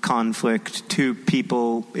some conflict, two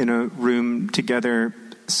people in a room together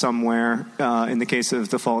somewhere. In the case of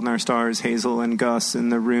The Fault in Our Stars, Hazel and Gus in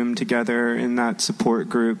the room together in that support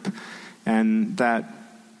group. And that...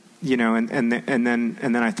 and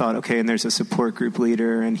then I thought, okay, and there's a support group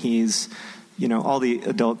leader, and he's, all the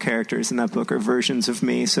adult characters in that book are versions of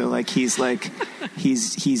me. So like he's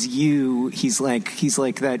you. He's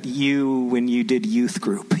like that you when you did youth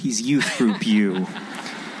group. He's youth group you.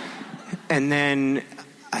 And then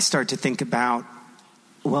I start to think about,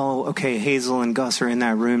 well, okay, Hazel and Gus are in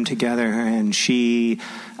that room together, and she,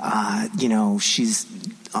 she's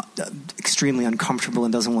extremely uncomfortable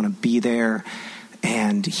and doesn't want to be there.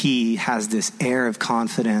 And he has this air of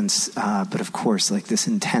confidence, but of course, like this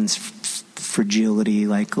intense fragility,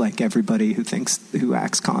 like everybody who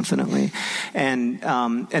acts confidently, and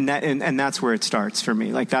that's where it starts for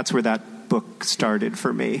me. Like that's where that book started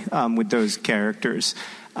for me, with those characters.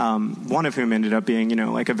 One of whom ended up being,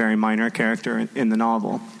 like a very minor character in the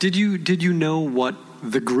novel. Did you know what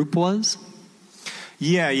the group was?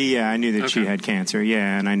 Yeah. I knew that she had cancer.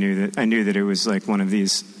 Yeah, and I knew that it was like one of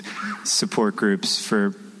these support groups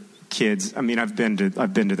for kids. I mean, I've been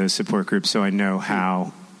to those support groups, so I know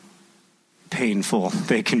how painful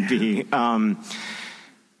they can be. And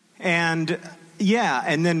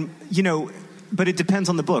then but it depends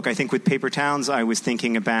on the book. I think with Paper Towns, I was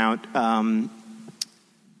thinking about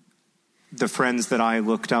the friends that I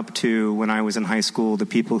looked up to when I was in high school, the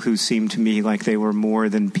people who seemed to me like they were more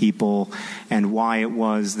than people, and why it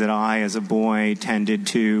was that I, as a boy, tended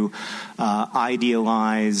to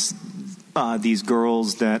idealize these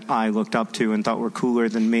girls that I looked up to and thought were cooler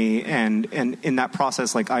than me. And in that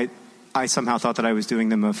process, like I somehow thought that I was doing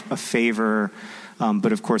them a favor,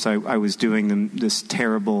 but of course I was doing them this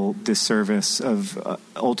terrible disservice of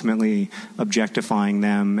ultimately objectifying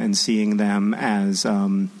them and seeing them as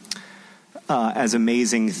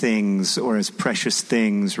amazing things or as precious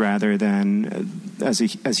things rather than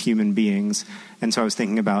as human beings. And so I was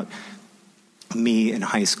thinking about me in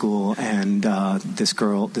high school and this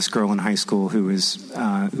girl in high school who was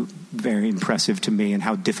very impressive to me, and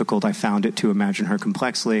how difficult I found it to imagine her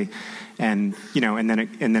complexly, and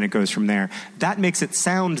then it goes from there. That makes it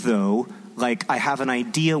sound, though, like I have an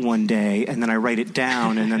idea one day and then I write it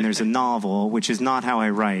down and then there's a novel, which is not how I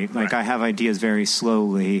write. Like, I have ideas very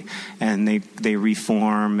slowly, and they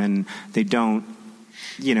reform, and they don't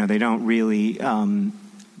really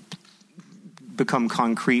become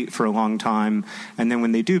concrete for a long time. And then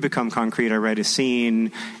when they do become concrete, I write a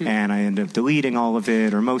scene and I end up deleting all of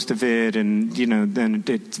it or most of it, and then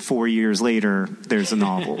 4 years later there's a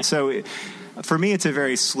novel. So for me, it's a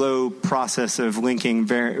very slow process of linking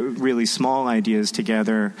really small ideas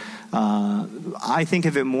together. I think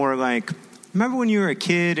of it more like, remember when you were a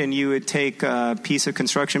kid and you would take a piece of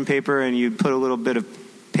construction paper and you'd put a little bit of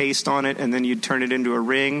paste on it, and then you'd turn it into a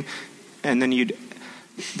ring, and then you'd...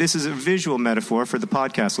 This is a visual metaphor for the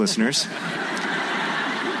podcast listeners.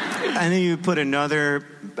 And then you put another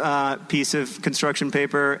piece of construction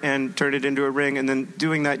paper and turn it into a ring, and then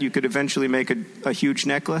doing that, you could eventually make a huge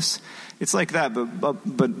necklace. It's like that,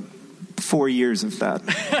 but 4 years of that.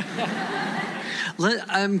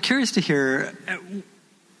 I'm curious to hear,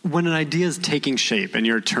 when an idea is taking shape and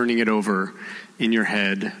you're turning it over in your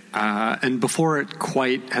head, and before it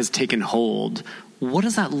quite has taken hold, what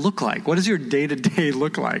does that look like? What does your day-to-day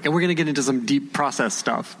look like? And we're going to get into some deep process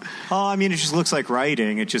stuff. Oh, I mean, it just looks like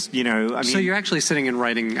writing. It just, So you're actually sitting and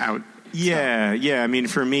writing out stuff. Yeah. I mean,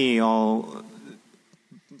 for me,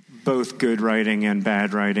 both good writing and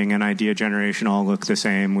bad writing and idea generation all look the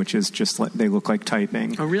same, which is just like they look like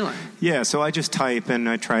typing. Oh, really? Yeah, so I just type and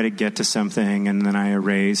I try to get to something and then I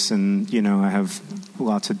erase and, I have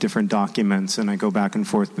lots of different documents and I go back and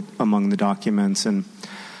forth among the documents and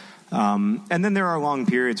then there are long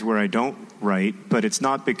periods where I don't write, but it's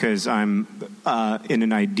not because I'm in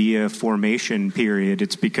an idea formation period.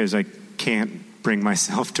 It's because I can't bring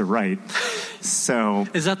myself to write. So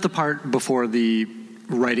is that the part before the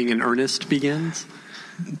writing in earnest begins?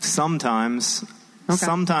 Sometimes. Okay.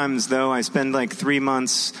 Sometimes, though, I spend like 3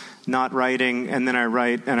 months not writing, and then I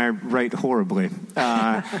write horribly.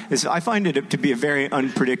 I find it to be a very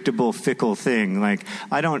unpredictable, fickle thing. Like,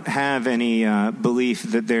 I don't have any belief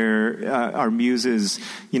that there are muses,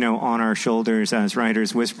 on our shoulders as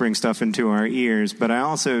writers whispering stuff into our ears, but I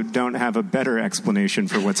also don't have a better explanation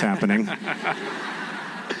for what's happening.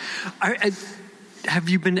 Have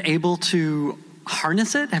you been able to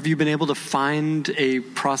harness it? Have you been able to find a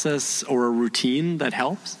process or a routine that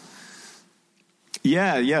helps?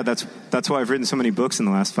 Yeah. That's why I've written so many books in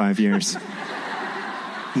the last 5 years.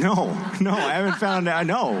 No, I haven't found.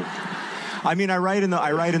 No, I mean I write in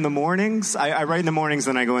the mornings. I write in the mornings,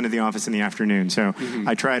 then I go into the office in the afternoon. So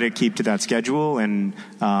I try to keep to that schedule, and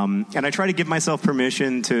I try to give myself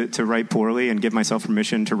permission to write poorly, and give myself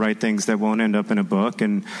permission to write things that won't end up in a book,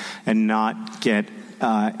 and not get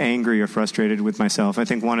angry or frustrated with myself. I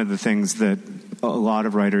think one of the things that a lot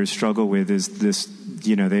of writers struggle with is this,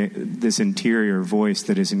 this interior voice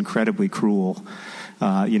that is incredibly cruel,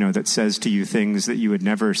 that says to you things that you would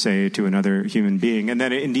never say to another human being. And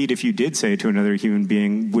that indeed, if you did say to another human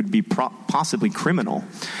being, would be possibly criminal.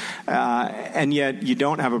 And yet you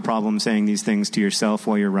don't have a problem saying these things to yourself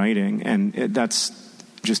while you're writing. And that's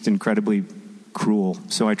just incredibly cruel.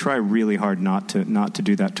 So I try really hard not to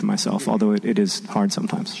do that to myself, although it is hard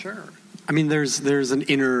sometimes. Sure. I mean, there's an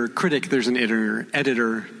inner critic, there's an inner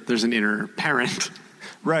editor, there's an inner parent.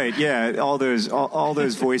 Right, yeah. All those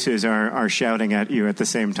voices are shouting at you at the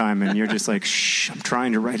same time, and you're just like, shh, I'm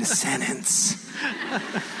trying to write a sentence.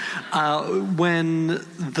 When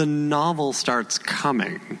the novel starts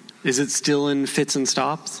coming, is it still in fits and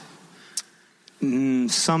stops?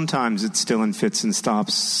 Sometimes it's still in fits and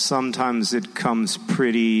stops. Sometimes it comes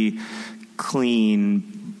pretty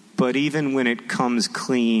clean. But even when it comes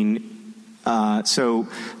clean, so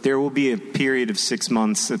there will be a period of 6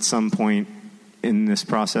 months at some point in this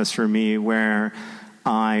process for me where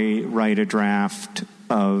I write a draft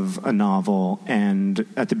of a novel, and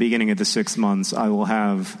at the beginning of the 6 months, I will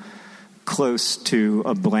have close to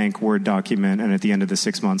a blank Word document, and at the end of the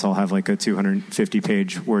 6 months, I'll have like a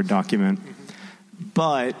 250-page Word document.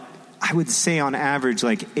 But I would say on average,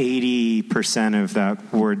 like 80% of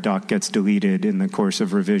that Word doc gets deleted in the course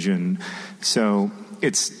of revision. So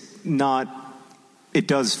it's not, it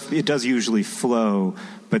does usually flow,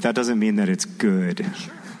 but that doesn't mean that it's good.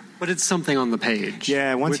 Sure. But it's something on the page.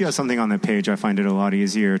 Yeah, once you have something on the page, I find it a lot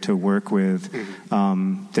easier to work with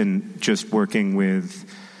than just working with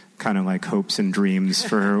kind of like hopes and dreams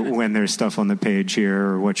for when there's stuff on the page here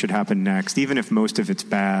or what should happen next. Even if most of it's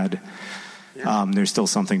bad, there's still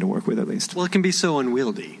something to work with at least. Well, it can be so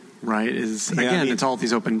unwieldy, right? It's all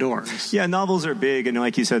these open doors. Yeah, novels are big, and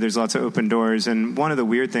like you said, there's lots of open doors. And one of the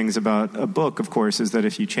weird things about a book, of course, is that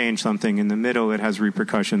if you change something in the middle, it has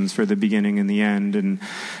repercussions for the beginning and the end, and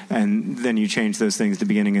then you change those things, the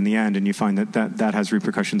beginning and the end, and you find that has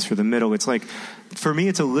repercussions for the middle. It's like, for me,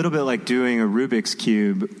 it's a little bit like doing a Rubik's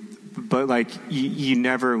Cube, but like you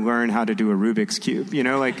never learn how to do a Rubik's Cube.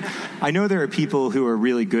 Like I know there are people who are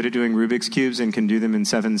really good at doing Rubik's Cubes and can do them in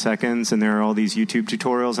 7 seconds, and there are all these YouTube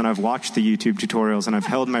tutorials, and I've watched the YouTube tutorials, and I've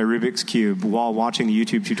held my Rubik's Cube while watching the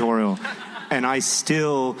YouTube tutorial, and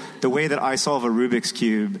the way that I solve a Rubik's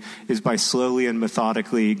Cube is by slowly and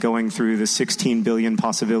methodically going through the 16 billion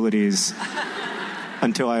possibilities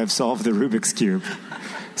until I have solved the Rubik's Cube.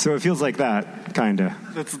 So it feels like that. kinda.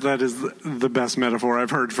 That is the best metaphor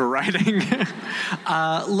I've heard for writing.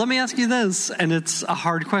 Let me ask you this, and it's a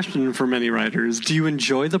hard question for many writers. Do you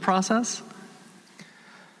enjoy the process?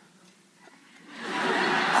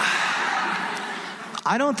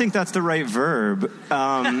 I don't think that's the right verb.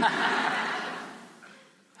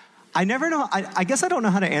 I never know. I guess I don't know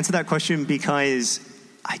how to answer that question because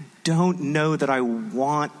I don't know that I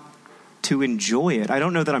want to enjoy it. I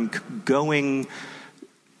don't know that I'm going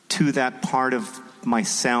to that part of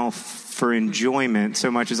myself for enjoyment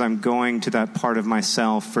so much as I'm going to that part of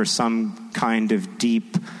myself for some kind of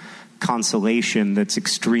deep consolation that's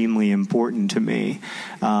extremely important to me,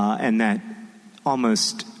 and that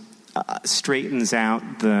almost straightens out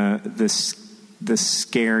the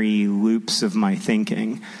scary loops of my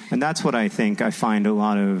thinking. And that's what I think I find a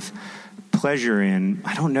lot of pleasure in.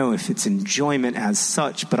 I don't know if it's enjoyment as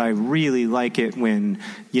such, but I really like it when,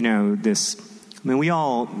 we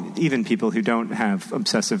all, even people who don't have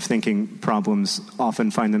obsessive thinking problems, often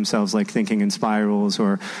find themselves like thinking in spirals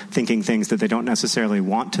or thinking things that they don't necessarily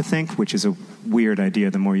want to think, which is a weird idea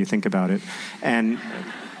the more you think about it. And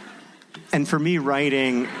for me,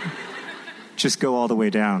 writing, just go all the way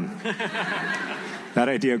down. That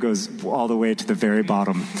idea goes all the way to the very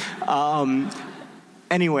bottom.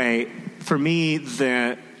 Anyway, for me,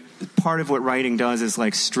 the part of what writing does is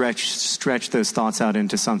like stretch those thoughts out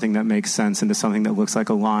into something that makes sense, into something that looks like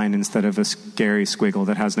a line instead of a scary squiggle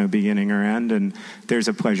that has no beginning or end. And there's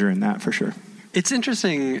a pleasure in that for sure. It's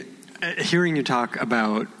interesting hearing you talk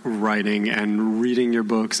about writing and reading your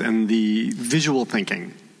books and the visual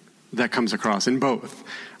thinking that comes across in both.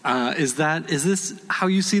 Is this how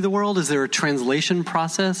you see the world? Is there a translation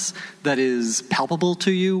process that is palpable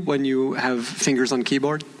to you when you have fingers on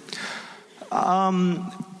keyboard?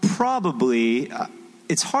 Probably.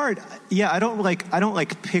 It's hard. Yeah, I don't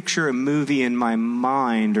like picture a movie in my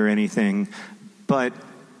mind or anything, but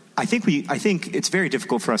I think it's very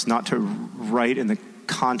difficult for us not to write in the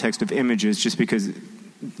context of images, just because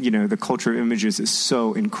the culture of images is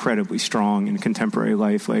so incredibly strong in contemporary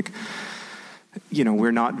life. Like,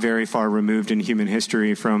 we're not very far removed in human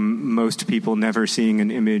history from most people never seeing an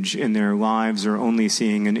image in their lives or only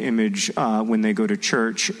seeing an image when they go to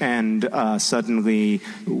church. And suddenly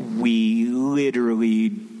we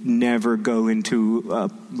literally never go into a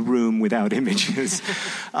room without images.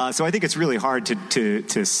 So I think it's really hard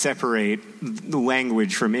to separate the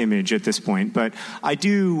language from image at this point. But I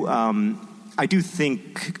do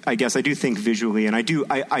think visually, and I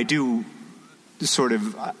do sort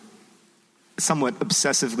of somewhat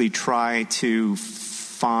obsessively try to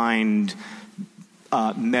find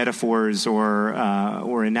metaphors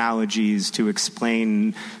or analogies to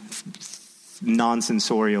explain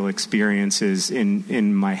non-sensorial experiences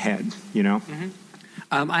in my head, Mm-hmm.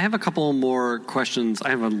 I have a couple more questions. I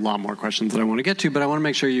have a lot more questions that I want to get to, but I want to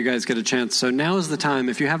make sure you guys get a chance. So now is the time.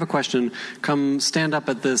 If you have a question, come stand up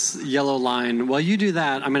at this yellow line. While you do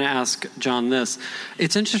that, I'm going to ask John this.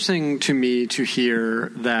 It's interesting to me to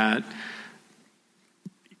hear that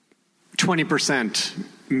 20%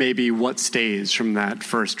 maybe what stays from that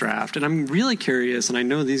first draft. And I'm really curious, and I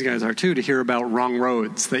know these guys are too, to hear about wrong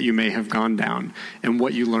roads that you may have gone down and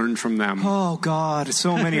what you learned from them. Oh, God,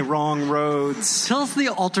 so many wrong roads. Tell us the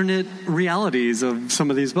alternate realities of some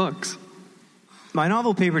of these books. My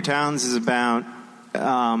novel, Paper Towns, is about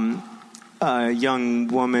a young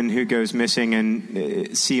woman who goes missing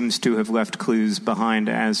and seems to have left clues behind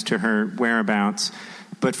as to her whereabouts.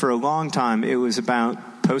 But for a long time, it was about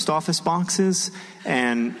post office boxes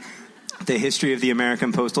and the history of the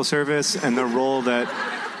American Postal Service and the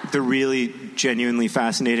really genuinely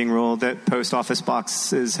fascinating role that post office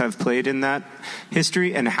boxes have played in that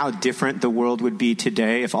history, and how different the world would be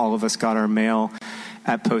today if all of us got our mail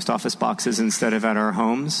at post office boxes instead of at our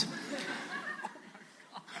homes.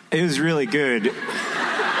 It was really good.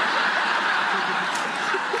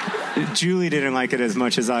 Julie didn't like it as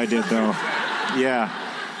much as I did, though. Yeah.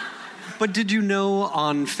 But did you know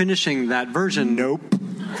on finishing that version? Nope.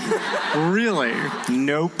 Really?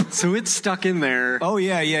 Nope. So it's stuck in there. Oh,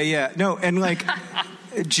 yeah. No, and like,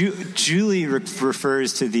 Julie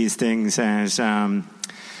refers to these things as tied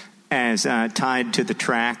to the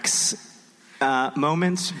tracks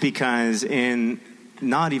moments, because in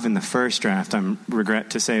not even the first draft, I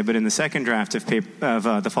regret to say, but in the second draft of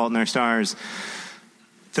The Fault in Our Stars,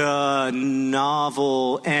 the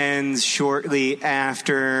novel ends shortly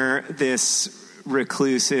after this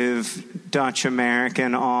reclusive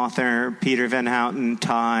Dutch-American author, Peter Van Houten,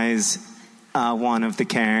 ties one of the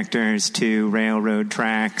characters to railroad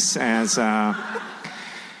tracks as an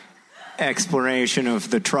exploration of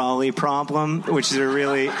the trolley problem, which is a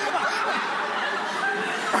really...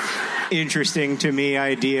 interesting to me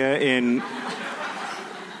idea in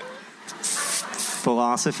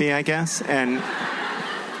philosophy, I guess. And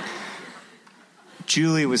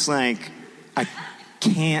Julie was like, I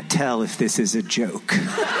can't tell if this is a joke.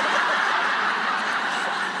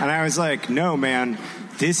 And I was like, no, man,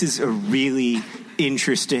 this is a really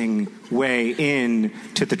interesting way in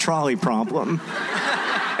to the trolley problem.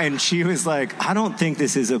 And she was like, I don't think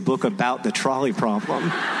this is a book about the trolley problem.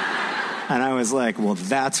 And I was like, well,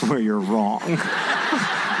 that's where you're wrong.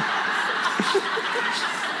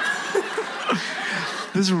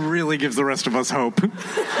 This really gives the rest of us hope.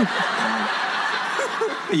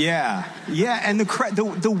 Yeah, and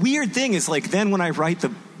the weird thing is, like, then when I wrote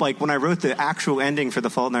the actual ending for The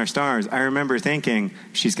Fault in Our Stars, I remember thinking,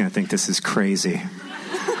 she's gonna think this is crazy.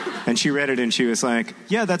 And she read it and she was like,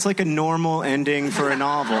 yeah, that's like a normal ending for a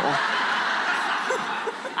novel.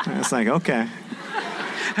 I was like, okay.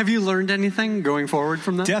 Have you learned anything going forward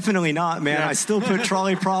from that? Definitely not, man. Yeah. I still put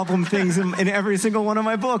trolley problem things in every single one of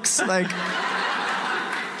my books. Like,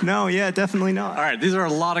 no, yeah, definitely not. All right, these are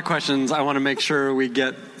a lot of questions. I want to make sure we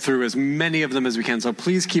get through as many of them as we can, so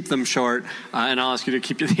please keep them short, and I'll ask you to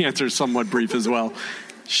keep the answers somewhat brief as well.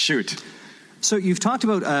 Shoot. So you've talked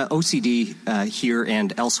about OCD here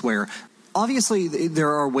and elsewhere. Obviously, there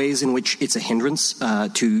are ways in which it's a hindrance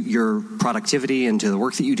to your productivity and to the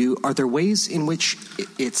work that you do. Are there ways in which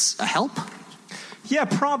it's a help? Yeah,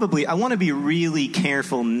 probably. I want to be really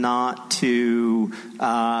careful not to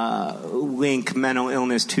link mental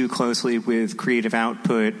illness too closely with creative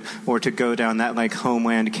output, or to go down that, like,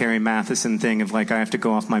 Homeland Carrie Matheson thing of, like, I have to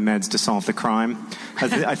go off my meds to solve the crime.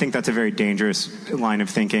 I think that's a very dangerous line of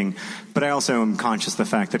thinking. But I also am conscious of the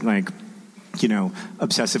fact that, like, you know,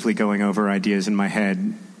 obsessively going over ideas in my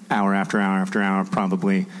head hour after hour after hour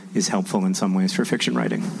probably is helpful in some ways for fiction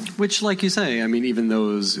writing. Which, like you say, I mean, even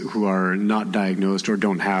those who are not diagnosed or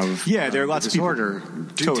don't have there are lots of disorder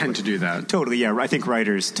people tend to do that. Totally, yeah. I think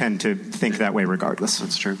writers tend to think that way regardless.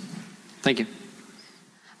 That's true. Thank you.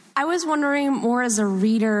 I was wondering more as a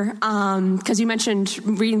reader, because you mentioned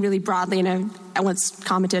reading really broadly, and I once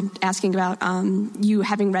commented asking about you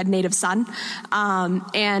having read Native Son,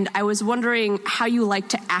 and I was wondering how you like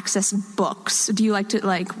to access books. Do you like to,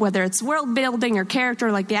 like, whether it's world building or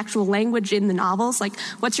character, like the actual language in the novels, like,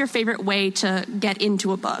 what's your favorite way to get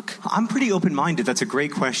into a book? I'm pretty open-minded. That's a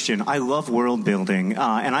great question. I love world building,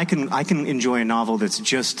 and I can enjoy a novel that's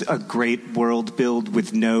just a great world build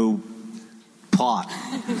with no plot.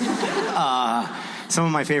 Some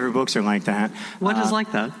of my favorite books are like that. What is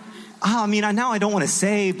like that? I mean, now I don't want to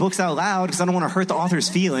say books out loud because I don't want to hurt the author's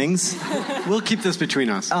feelings. We'll keep this between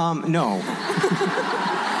us. No.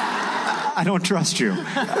 I don't trust you.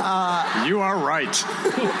 You are right.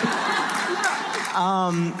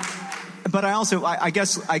 But I also, I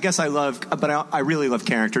guess I really love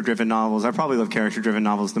character-driven novels. I probably love character-driven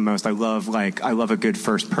novels the most. I love a good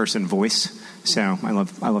first-person voice. So I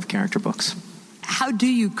love character books. How do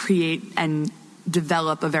you create and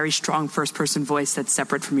develop a very strong first-person voice that's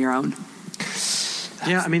separate from your own?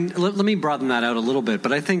 Yeah, I mean, let me broaden that out a little bit.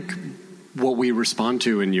 But I think what we respond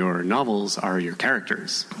to in your novels are your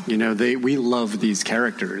characters. You know, we love these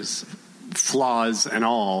characters, flaws and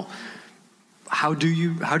all. How do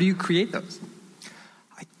you create those?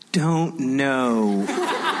 I don't know.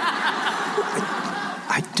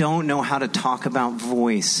 I don't know how to talk about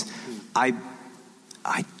voice.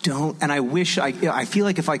 I don't, and I wish I feel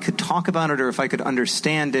like if I could talk about it or if I could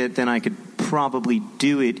understand it, then I could probably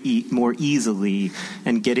do it more easily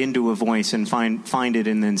and get into a voice and find it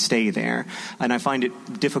and then stay there. And I find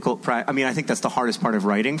it difficult. I mean, I think that's the hardest part of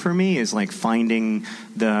writing for me, is like finding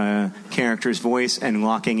the character's voice and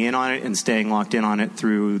locking in on it and staying locked in on it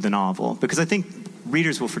through the novel. Because I think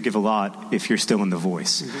readers will forgive a lot if you're still in the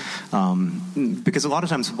voice. Mm-hmm. Because a lot of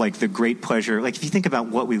times, like, the great pleasure, like if you think about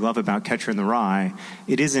what we love about Catcher in the Rye,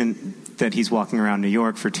 it isn't that he's walking around New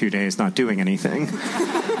York for 2 days not doing anything,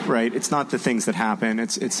 right? It's not the things that happen,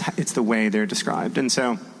 it's the way they're described. And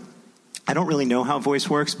so I don't really know how voice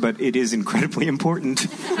works, but it is incredibly important.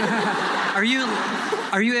 Are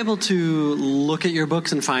you able to look at your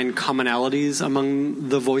books and find commonalities among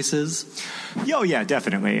the voices? Oh, yeah,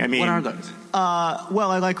 definitely. I mean, what are those?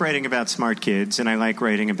 Well, I like writing about smart kids, and I like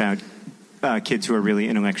writing about kids who are really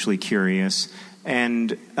intellectually curious.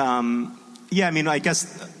 And, yeah, I mean, I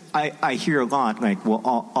guess I hear a lot, like, well,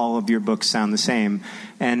 all of your books sound the same.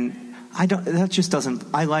 And I don't, that just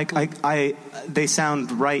doesn't, they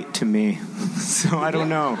sound right to me. So I don't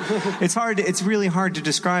know. It's really hard to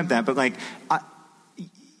describe that, but, like,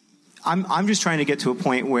 I'm just trying to get to a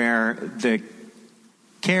point where the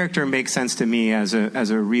character makes sense to me as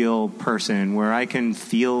a real person, where I can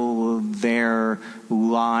feel their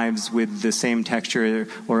lives with the same texture,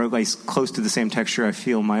 or at least close to the same texture I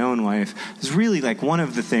feel my own life, is really like one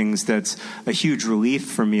of the things that's a huge relief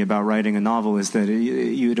for me about writing a novel, is that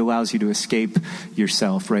it allows you to escape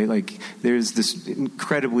yourself, right? Like there's this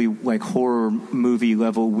incredibly like horror movie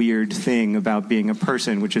level weird thing about being a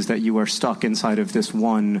person, which is that you are stuck inside of this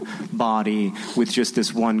one body with just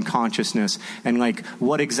this one consciousness, and like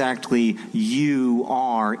what exactly you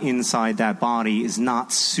are inside that body is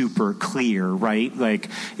not super clear, right? Like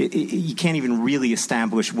you can't even really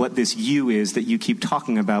establish what this you is that you keep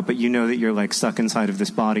talking about, but you know that you're like stuck inside of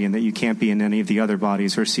this body and that you can't be in any of the other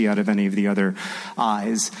bodies or see out of any of the other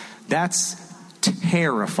eyes. That's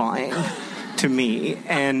terrifying to me.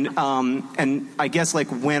 And I guess like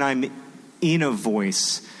when I'm in a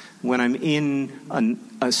voice, when I'm in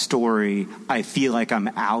a story, I feel like I'm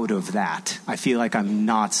out of that. I feel like I'm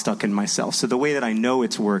not stuck in myself. So the way that I know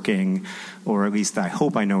it's working, or at least I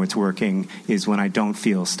hope I know it's working, is when I don't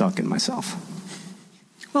feel stuck in myself.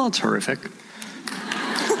 Well, it's horrific.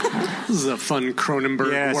 This is a fun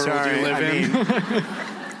Cronenberg world you live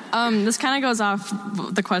in. This kind of goes off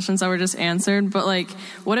the questions that were just answered, but like,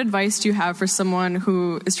 what advice do you have for someone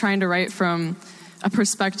who is trying to write from a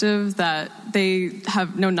perspective that they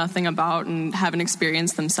know nothing about and haven't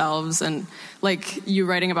experienced themselves? And like you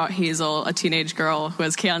writing about Hazel, a teenage girl who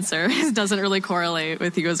has cancer, doesn't really correlate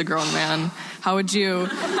with you as a grown man. How would you,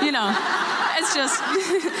 it's just,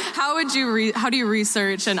 how do you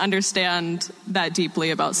research and understand that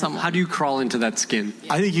deeply about someone? How do you crawl into that skin?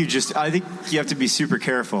 I think you have to be super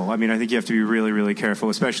careful. I mean, I think you have to be really, really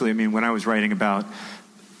careful, especially, when I was writing about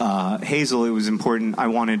Hazel, it was important. I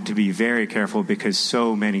wanted to be very careful because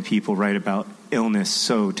so many people write about illness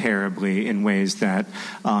so terribly in ways that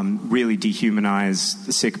really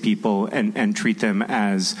dehumanize sick people and treat them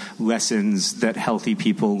as lessons that healthy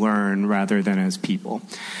people learn rather than as people.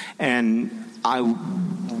 And I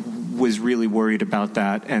was really worried about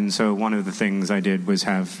that. And so one of the things I did was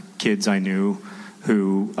have kids I knew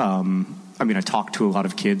who, I talked to a lot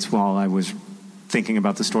of kids while I was thinking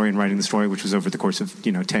about the story and writing the story, which was over the course of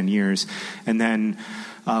 10 years. And then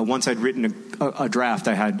once I'd written a draft,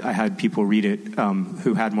 I had people read it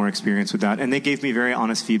who had more experience with that, and they gave me very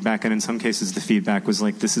honest feedback. And in some cases, the feedback was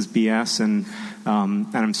like, "This is BS," and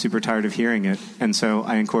I'm super tired of hearing it. And so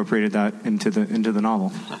I incorporated that into the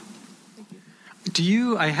novel.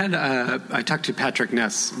 I talked to Patrick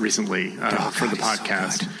Ness recently for the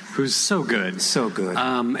podcast, who's so good. So good.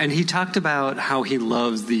 And he talked about how he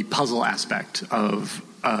loves the puzzle aspect of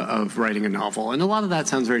writing a novel. And a lot of that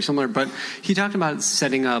sounds very similar, but he talked about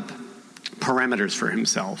setting up parameters for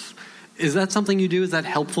himself. Is that something you do? Is that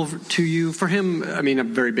helpful to you? For him, a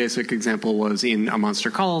very basic example was in A Monster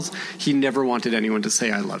Calls. He never wanted anyone to say,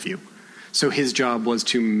 "I love you." So his job was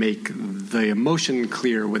to make the emotion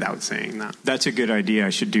clear without saying that. That's a good idea. I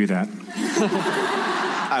should do that.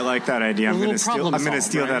 I like that idea. I'm going to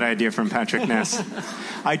steal that idea from Patrick Ness.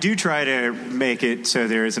 I do try to make it so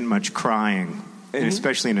there isn't much crying, and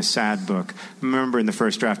especially in a sad book. I remember in the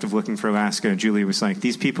first draft of Looking for Alaska, Julie was like,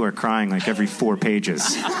 "These people are crying like every 4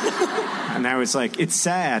 pages." And I was like, "It's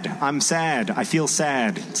sad. I'm sad. I feel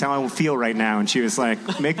sad. It's how I will feel right now." And she was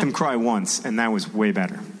like, "Make them cry once." And that was way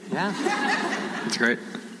better. Yeah. That's great.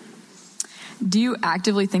 Do you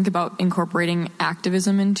actively think about incorporating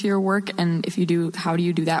activism into your work? And if you do, how do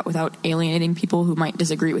you do that without alienating people who might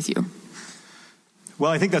disagree with you?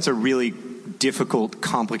 Well, I think that's a really difficult,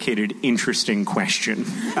 complicated, interesting question.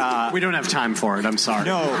 We don't have time for it. I'm sorry.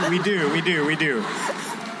 No, we do.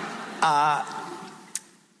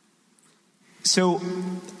 So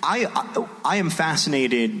I am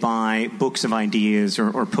fascinated by books of ideas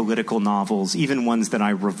or political novels, even ones that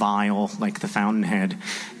I revile, like The Fountainhead.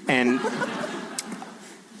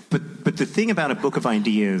 But the thing about a book of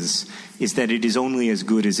ideas is that it is only as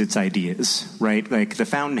good as its ideas, right? Like The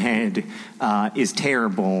Fountainhead is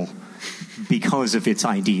terrible because of its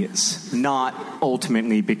ideas, not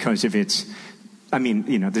ultimately because of its...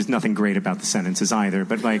 there's nothing great about the sentences either,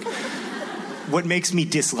 but like... What makes me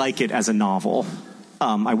dislike it as a novel,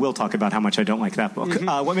 I will talk about how much I don't like that book.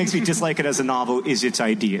 What makes me dislike it as a novel is its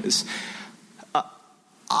ideas.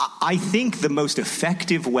 I think the most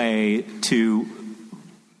effective way to...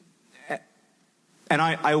 And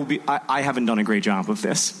I haven't done a great job of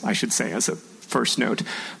this, I should say, as a first note.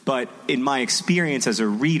 But in my experience as a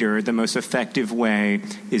reader, the most effective way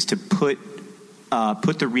is to put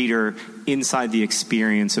the reader inside the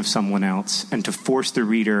experience of someone else and to force the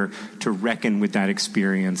reader to reckon with that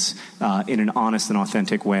experience in an honest and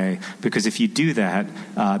authentic way. Because if you do that,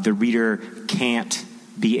 the reader can't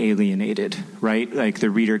be alienated, right? Like the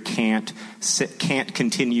reader can't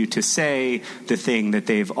continue to say the thing that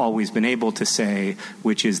they've always been able to say,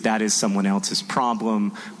 which is that is someone else's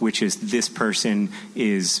problem, which is this person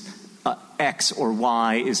is X or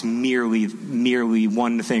Y is merely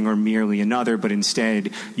one thing or merely another, but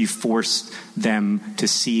instead you force them to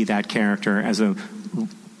see that character as a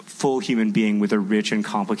full human being with a rich and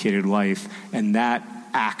complicated life, and that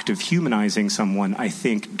act of humanizing someone, I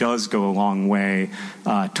think, does go a long way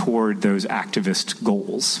toward those activist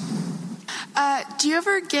goals. Do you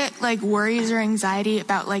ever get like worries or anxiety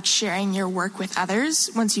about like sharing your work with others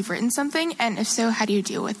once you've written something? And if so, how do you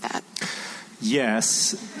deal with that?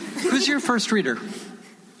 Yes. Who's your first reader?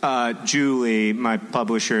 Julie, my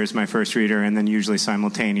publisher, is my first reader, and then usually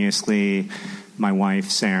simultaneously my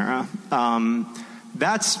wife, Sarah.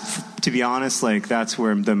 That's, to be honest, like that's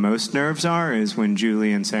where the most nerves are, is when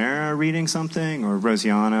Julie and Sarah are reading something, or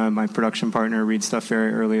Rosianna, my production partner, reads stuff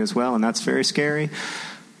very early as well, and that's very scary.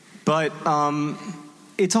 But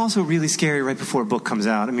it's also really scary right before a book comes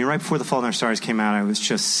out. I mean, right before The Fault in Our Stars came out, I was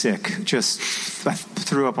just sick. I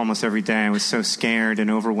threw up almost every day. I was so scared and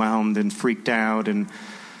overwhelmed and freaked out. And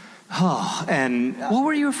what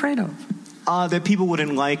were you afraid of? That people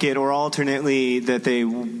wouldn't like it, or alternately that they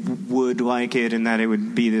would like it, and that it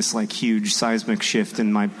would be this like huge seismic shift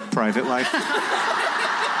in my private life.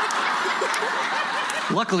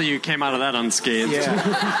 Luckily, you came out of that unscathed. Yeah.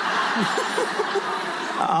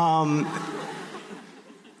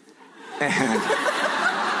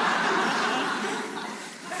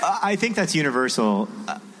 I think that's universal.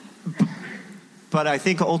 But I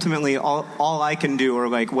think ultimately all I can do, or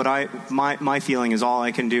like my feeling is all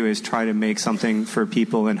I can do is try to make something for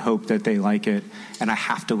people and hope that they like it. And I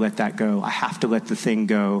have to let that go. I have to let the thing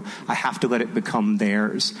go. I have to let it become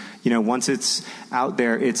theirs. Once it's out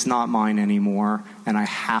there, it's not mine anymore. And I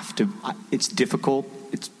have to, it's difficult.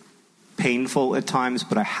 It's painful at times,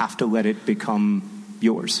 but I have to let it become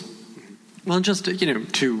yours. Well, just,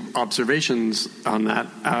 two observations on that.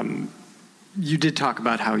 You did talk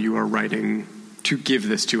about how you are writing to give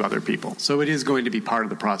this to other people. So it is going to be part of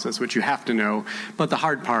the process, which you have to know. But the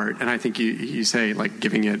hard part, and I think you say like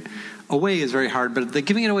giving it away is very hard, but the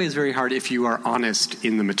giving it away is very hard if you are honest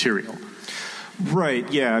in the material.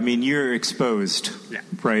 Right, yeah. I mean, you're exposed,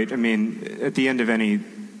 right? I mean, at the end of any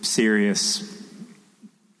serious,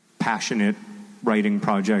 passionate writing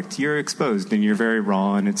project, you're exposed and you're very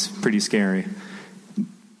raw, and it's pretty scary.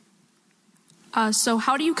 So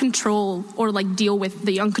how do you control or like deal with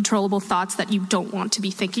the uncontrollable thoughts that you don't want to be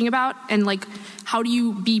thinking about? And like, how do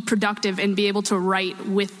you be productive and be able to write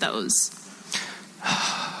with those?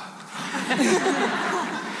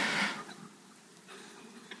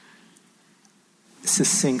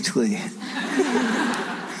 Succinctly.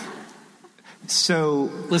 So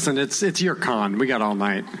listen, it's your con. We got all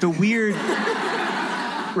night.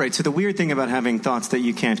 Right, so the weird thing about having thoughts that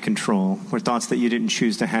you can't control, or thoughts that you didn't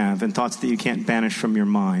choose to have, and thoughts that you can't banish from your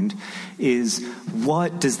mind, is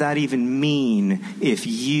what does that even mean if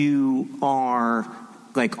you are,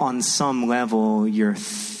 like, on some level, your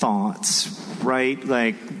thoughts, right?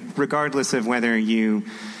 Like, regardless of whether you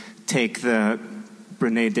take the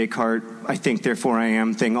René Descartes, I think, therefore I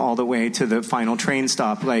am thing all the way to the final train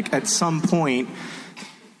stop, like, at some point,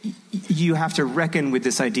 you have to reckon with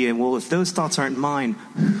this idea, well, if those thoughts aren't mine,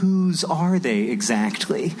 whose are they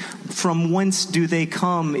exactly? From whence do they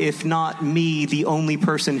come, if not me, the only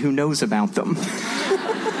person who knows about them?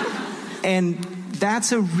 And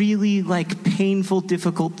that's a really, like, painful,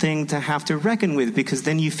 difficult thing to have to reckon with, because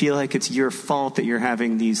then you feel like it's your fault that you're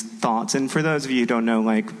having these thoughts. And for those of you who don't know,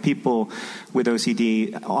 like, people with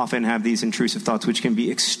OCD often have these intrusive thoughts, which can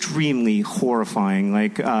be extremely horrifying.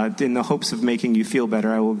 Like, in the hopes of making you feel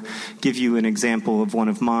better, I will give you an example of one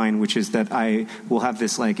of mine, which is that I will have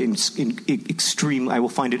this, like, extreme, I will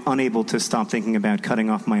find it unable to stop thinking about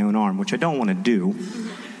cutting off my own arm, which I don't want to do.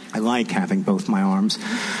 I like having both my arms,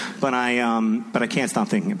 but I can't stop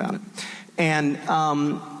thinking about it. And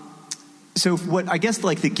so what I guess,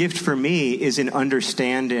 like, the gift for me is in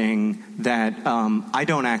understanding that I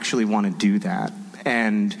don't actually want to do that,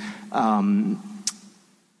 and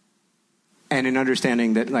in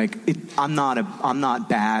understanding that, like, I'm not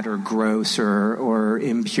bad or gross or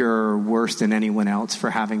impure or worse than anyone else for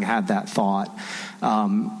having had that thought,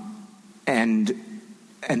 and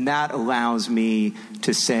that allows me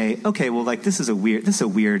to say, okay, well, like, this is a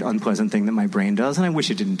weird, unpleasant thing that my brain does, and I wish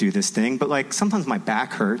it didn't do this thing, but, like, sometimes my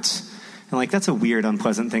back hurts, And like, that's a weird,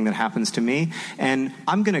 unpleasant thing that happens to me. And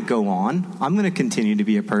I'm going to go on. I'm going to continue to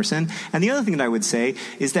be a person. And the other thing that I would say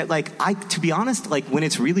is that, like, to be honest, like, when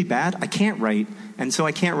it's really bad, I can't write. And so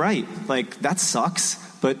I can't write. Like, that sucks.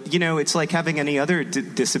 But, you know, it's like having any other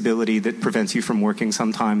disability that prevents you from working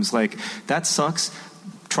sometimes. Like, that sucks.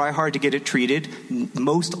 Try hard to get it treated.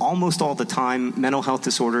 Almost all the time, mental health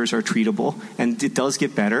disorders are treatable, and it does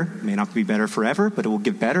get better. It may not be better forever, but it will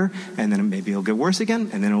get better, and then maybe it'll get worse again,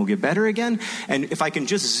 and then it will get better again. And if I can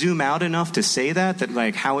just zoom out enough to say that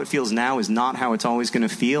like how it feels now is not how it's always going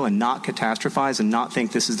to feel, and not catastrophize and not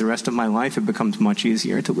think this is the rest of my life, it becomes much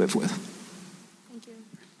easier to live with. Thank you.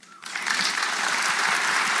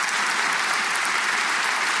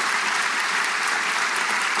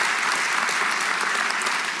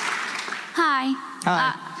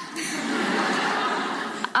 Hi.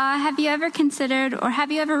 Have you ever considered, or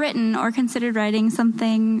have you ever written or considered writing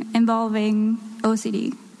something involving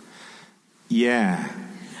OCD? Yeah.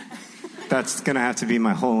 That's going to have to be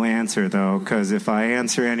my whole answer, though, because if I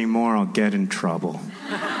answer any more, I'll get in trouble.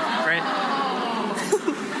 Great.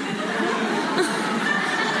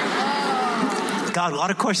 God, a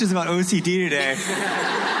lot of questions about OCD today.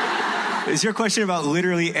 Is your question about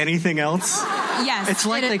literally anything else? Yes. It's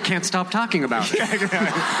like they can't stop talking about it.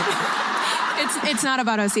 It's not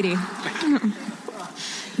about OCD.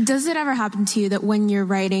 Does it ever happen to you that when you're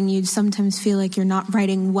writing, you sometimes feel like you're not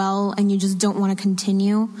writing well and you just don't want to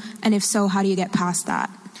continue? And if so, how do you get past that?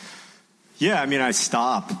 Yeah, I mean, I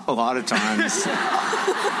stop a lot of times.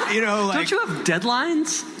 You know, like, don't you have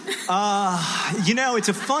deadlines? You know, it's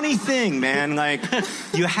a funny thing, man. Like,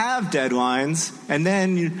 you have deadlines, and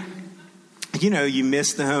then you know, you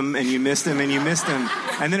miss them, and you miss them, and you miss them.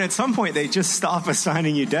 And then at some point, they just stop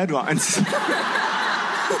assigning you deadlines.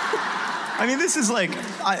 I mean, this is like,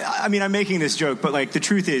 I mean, I'm making this joke, but like, the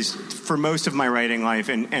truth is, for most of my writing life,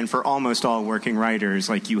 and for almost all working writers,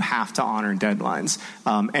 like, you have to honor deadlines.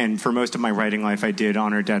 And for most of my writing life, I did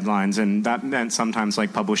honor deadlines, and that meant sometimes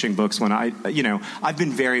like publishing books when I've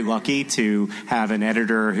been very lucky to have an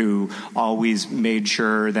editor who always made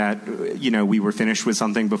sure that, you know, we were finished with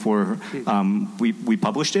something before we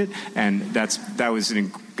published it, and that was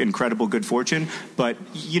an incredible good fortune. But,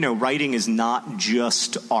 you know, writing is not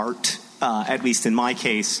just art. At least in my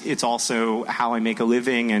case, it's also how I make a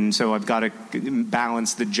living, and so I've got to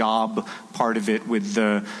balance the job part of it with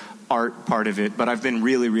the art part of it. But I've been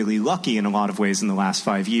really, really lucky in a lot of ways in the last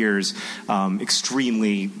 5 years,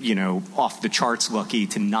 extremely, you know, off the charts lucky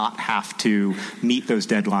to not have to meet those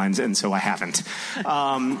deadlines, and so I haven't.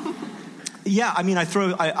 Yeah, I mean,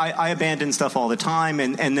 I abandon stuff all the time,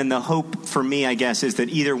 and then the hope for me, I guess, is that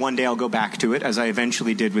either one day I'll go back to it, as I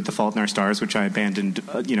eventually did with The Fault in Our Stars, which I abandoned,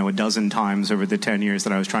 you know, a dozen times over the 10 years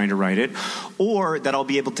that I was trying to write it, or that I'll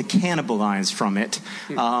be able to cannibalize from it,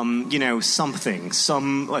 you know,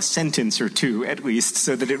 a sentence or two at least,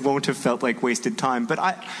 so that it won't have felt like wasted time. But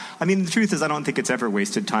I mean, the truth is, I don't think it's ever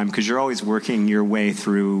wasted time, because you're always working your way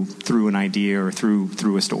through an idea or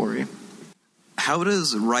through a story. How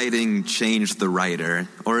does writing change the writer,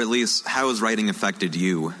 or at least how has writing affected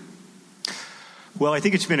you? Well, I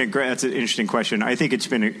think it's been that's an interesting question. I think it's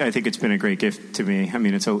been a great gift to me. I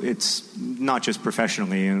mean, it's not just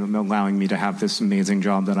professionally and allowing me to have this amazing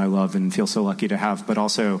job that I love and feel so lucky to have, but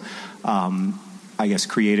also, I guess,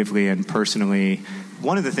 creatively and personally.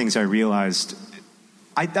 One of the things I realized,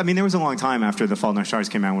 I mean, there was a long time after The Fault in Our Stars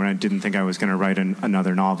came out when I didn't think I was going to write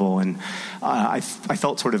another novel, and I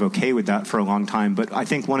felt sort of okay with that for a long time. But I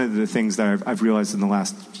think one of the things that I've realized in the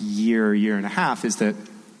last year and a half is that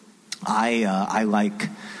I like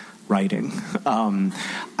writing.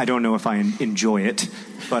 I don't know if I enjoy it,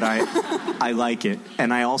 but I like it,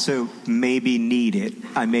 and I also maybe need it.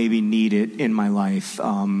 I maybe need it in my life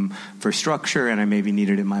for structure, and I maybe need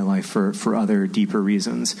it in my life for other deeper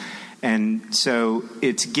reasons. And so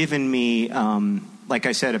it's given me, like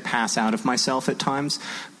I said, a pass out of myself at times,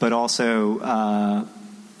 but also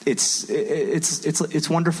it's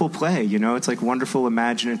wonderful play. You know, it's like wonderful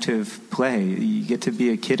imaginative play. You get to be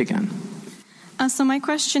a kid again. So my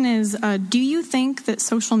question is, do you think that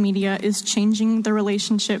social media is changing the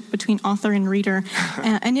relationship between author and reader?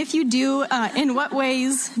 And if you do, in what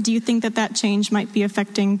ways do you think that change might be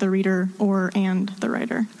affecting the reader and the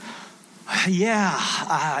writer?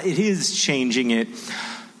 Yeah, it is changing it.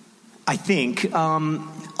 I think.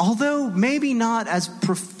 Although maybe not as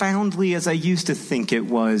profoundly as I used to think it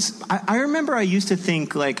was. I remember I used to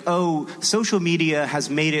think like, oh, social media has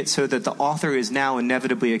made it so that the author is now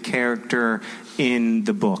inevitably a character in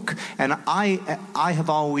the book. And I have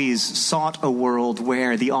always sought a world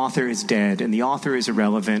where the author is dead and the author is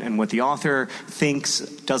irrelevant and what the author thinks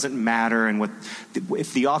doesn't matter, and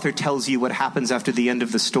if the author tells you what happens after the end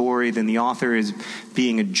of the story, then the author is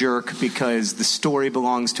being a jerk because the story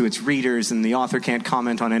belongs to its readers and the author can't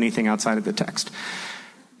comment on anything outside of the text.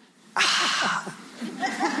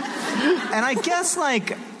 And I guess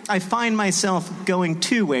like I find myself going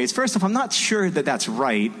two ways. First off, I'm not sure that that's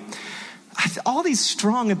right. All these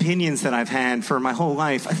strong opinions that I've had for my whole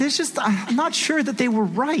life, I'm not sure that they were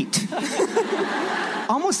right.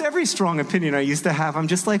 Almost every strong opinion I used to have, I'm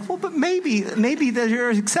just like, well, but maybe there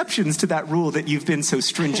are exceptions to that rule that you've been so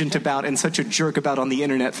stringent about and such a jerk about on the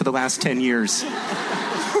internet for the last 10 years.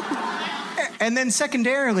 And then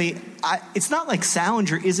secondarily, it's not like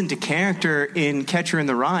Salinger isn't a character in Catcher in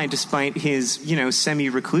the Rye, despite his,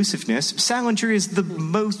 semi-reclusiveness. Salinger is the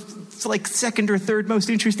most, second or third most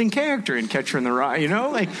interesting character in Catcher in the Rye,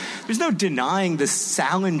 there's no denying the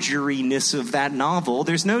Salingeriness of that novel.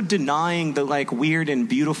 There's no denying the, weird and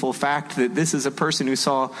beautiful fact that this is a person who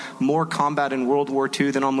saw more combat in World War II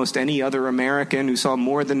than almost any other American, who saw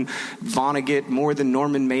more than Vonnegut, more than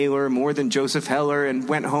Norman Mailer, more than Joseph Heller, and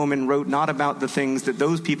went home and wrote not about the things that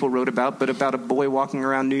those people wrote about, but about a boy walking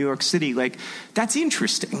around New York City. That's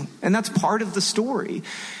interesting, and that's part of the story.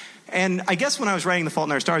 And I guess when I was writing The Fault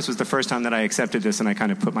in Our Stars was the first time that I accepted this, and I kind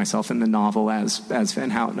of put myself in the novel as Van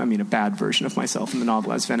Houten. I mean, a bad version of myself in the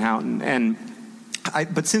novel as Van Houten.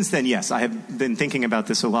 But since then, yes, I have been thinking about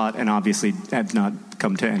this a lot, and obviously have not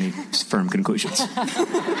come to any firm conclusions.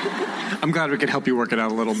 I'm glad we could help you work it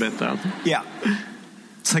out a little bit, though. Yeah.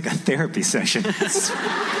 It's like a therapy session.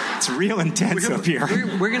 It's real intense up here.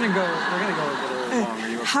 We're gonna go a little longer.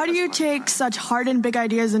 How do you take such hard and big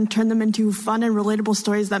ideas and turn them into fun and relatable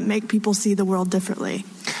stories that make people see the world differently?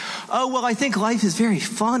 Oh, well, I think life is very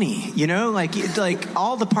funny, like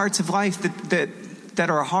all the parts of life that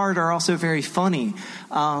are hard are also very funny.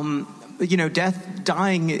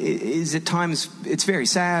 Dying is at times, it's very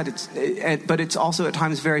sad, but it's also at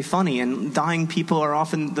times very funny, and dying people are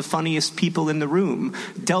often the funniest people in the room.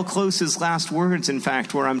 Del Close's last words, in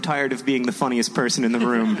fact, were, "I'm tired of being the funniest person in the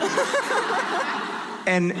room."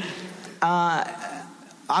 And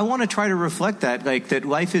I want to try to reflect that, that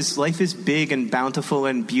life is big and bountiful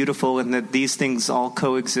and beautiful, and that these things all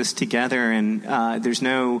coexist together, and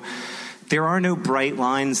there are no bright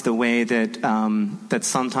lines the way that that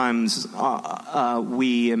sometimes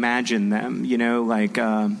we imagine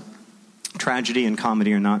them. Tragedy and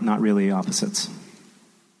comedy are not really opposites.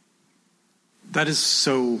 That is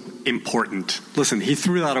so important. Listen, he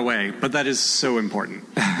threw that away, but that is so important.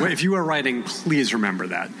 If you are writing, please remember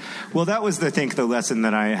that. Well, that was, the lesson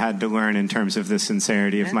that I had to learn in terms of the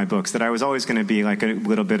sincerity of my books, that I was always going to be like a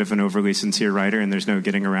little bit of an overly sincere writer, and there's no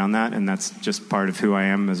getting around that, and that's just part of who I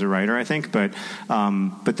am as a writer, I think. But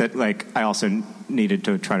that, I also needed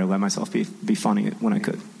to try to let myself be funny when I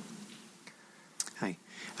could. Hi.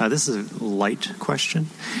 This is a light question.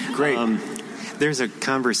 Great. There's a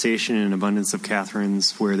conversation in Abundance of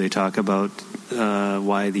Catherines where they talk about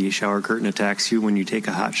why the shower curtain attacks you when you take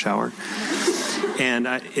a hot shower. And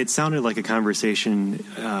it sounded like a conversation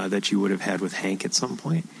that you would have had with Hank at some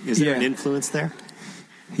point. Is there an influence there?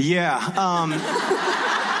 Yeah.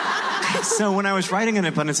 So when I was writing an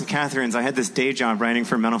Abundance of Catherines, I had this day job writing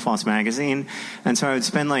for Mental Floss magazine. And so I would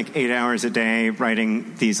spend 8 hours a day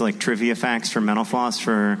writing these trivia facts for Mental Floss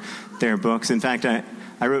for their books. In fact,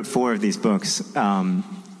 I wrote 4 of these books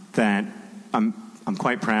that I'm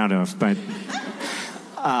quite proud of, but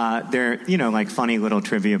they're funny little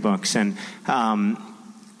trivia books, and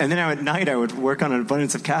then at night I would work on an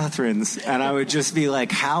Abundance of Catherines, and I would just be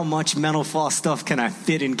like, how much Mental Floss stuff can I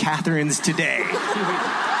fit in Catherines today?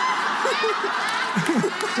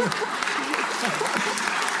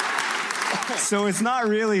 So it's not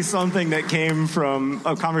really something that came from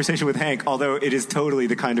a conversation with Hank, although it is totally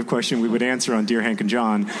the kind of question we would answer on Dear Hank and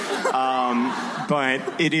John. But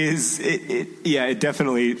it is, I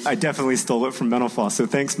definitely stole it from Mental Floss. So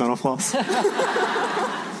thanks, Mental Floss.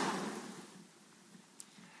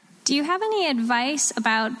 Do you have any advice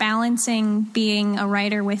about balancing being a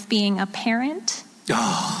writer with being a parent?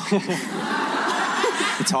 Oh.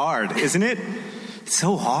 It's hard, isn't it? It's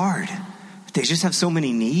so hard. They just have so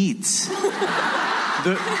many needs.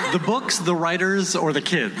 The books, the writers, or the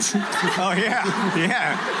kids? Oh,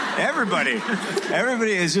 yeah. Everybody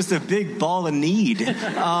is just a big ball of need.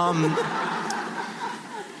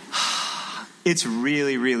 It's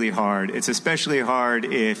really, really hard. It's especially hard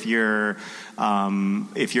if you're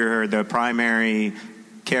the primary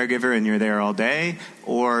caregiver and you're there all day,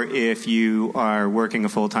 or if you are working a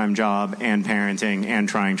full-time job and parenting and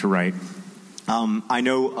trying to write. I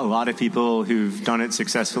know a lot of people who've done it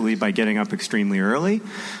successfully by getting up extremely early.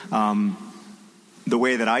 The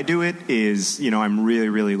way that I do it is, I'm really,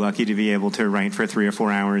 really lucky to be able to write for 3 or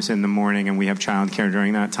 4 hours in the morning, and we have childcare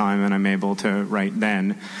during that time, and I'm able to write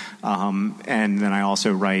then. And then I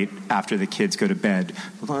also write after the kids go to bed.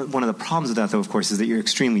 One of the problems with that, though, of course, is that you're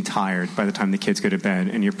extremely tired by the time the kids go to bed,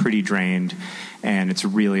 and you're pretty drained, and it's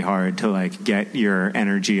really hard to, get your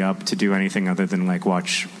energy up to do anything other than,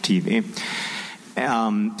 watch TV.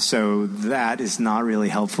 So that is not really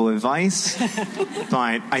helpful advice,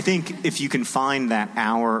 but I think if you can find that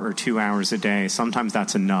hour or 2 hours a day, sometimes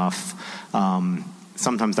that's enough.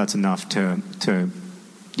 Sometimes that's enough to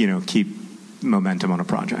keep momentum on a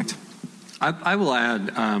project. I will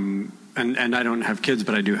add, and I don't have kids,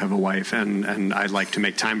 but I do have a wife, and I like to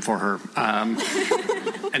make time for her.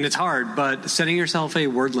 And it's hard, but setting yourself a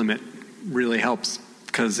word limit really helps,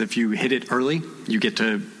 because if you hit it early, you get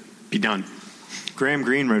to be done. Graham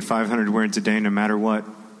Greene wrote 500 words a day no matter what.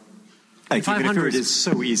 500 is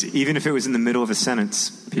so easy. Even if it was in the middle of a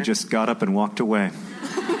sentence, he just got up and walked away.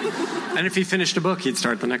 And if he finished a book, he'd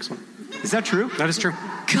start the next one. Is that true? That is true.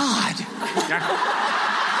 God! Yeah.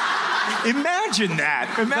 Imagine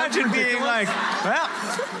that. Imagine being like, well,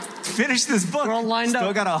 finish this book. We're all lined up.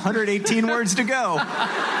 Still got 118 words to go.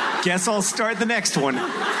 Guess I'll start the next one.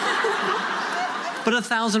 But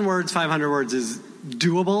 1,000 words, 500 words is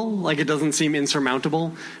doable. It doesn't seem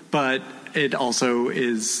insurmountable, but it also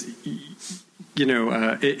is,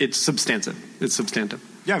 it's substantive. It's substantive.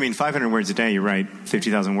 Yeah, 500 words a day, you write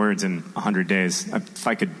 50,000 words in 100 days. If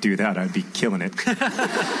I could do that, I'd be killing it.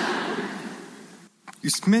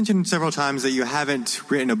 You mentioned several times that you haven't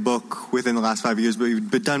written a book within the last 5 years, but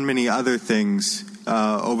you've done many other things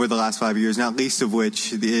over the last 5 years, not least of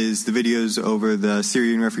which is the videos over the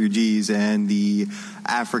Syrian refugees and the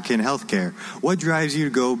African healthcare. What drives you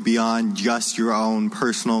to go beyond just your own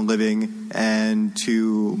personal living and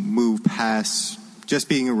to move past just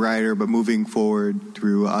being a writer, but moving forward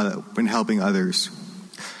through and helping others?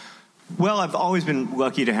 Well, I've always been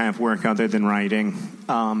lucky to have work other than writing.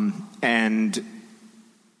 I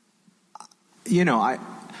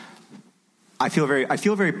feel very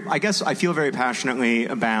passionately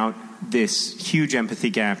about this huge empathy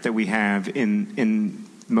gap that we have in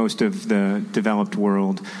most of the developed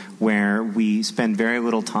world, where we spend very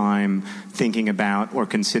little time thinking about or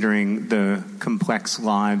considering the complex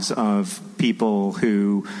lives of people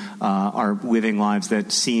who are living lives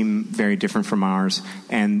that seem very different from ours.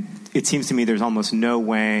 And it seems to me there's almost no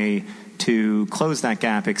way to close that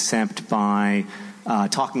gap except by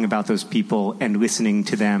talking about those people and listening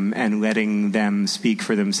to them and letting them speak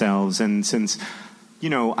for themselves. And since,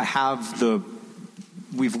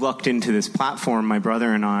 we've lucked into this platform, my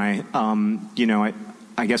brother and I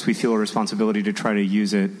I guess we feel a responsibility to try to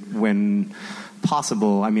use it when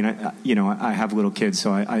possible. I have little kids,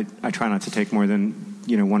 so I try not to take more than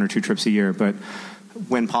 1 or 2 trips a year, but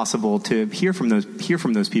when possible, to hear from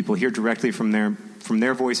those people, hear directly from their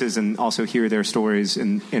voices, and also hear their stories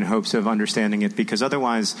in hopes of understanding it, because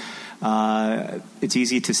otherwise it's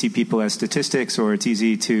easy to see people as statistics, or it's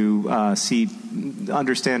easy to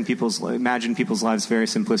imagine people's lives very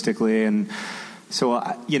simplistically. And so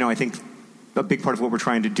I think a big part of what we're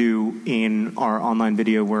trying to do in our online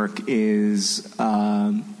video work is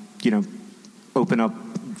open up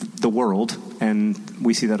the world, and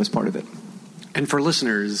we see that as part of it. And for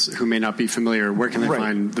listeners who may not be familiar, where can they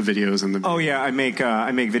find the videos and the? Oh yeah, I make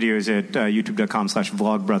videos at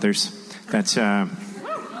youtube.com/vlogbrothers. That's yeah.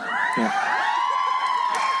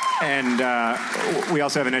 And we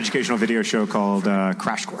also have an educational video show called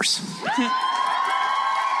Crash Course.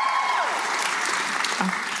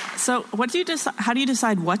 So, how do you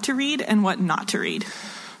decide what to read and what not to read?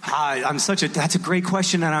 That's a great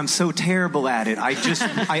question, and I'm so terrible at it.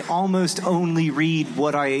 I almost only read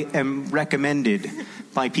what I am recommended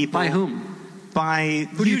by people. By whom?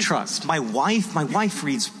 Who do you trust? My wife. My wife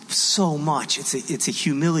reads so much. It's a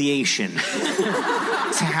humiliation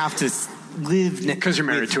to have to live because you're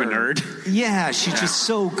married to a nerd. Yeah, she's just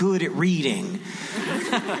so good at reading.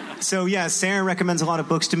 So yeah, Sarah recommends a lot of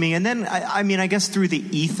books to me, and then I guess through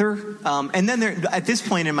the ether. And then at this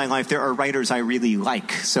point in my life, there are writers I really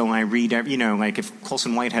like. So I read, like if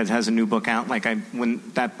Colson Whitehead has a new book out, when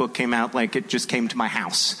that book came out, it just came to my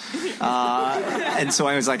house, and so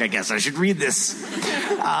I was like, I guess I should read this.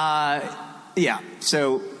 Yeah.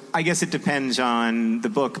 So I guess it depends on the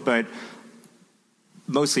book, but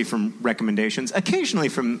mostly from recommendations, occasionally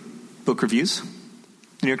from book reviews. The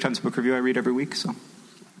New York Times Book Review I read every week, so.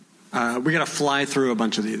 We got to fly through a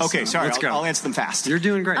bunch of these. Okay, sorry. Let's go. I'll answer them fast. You're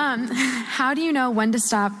doing great. How do you know when to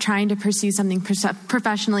stop trying to pursue something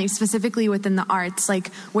professionally, specifically within the arts?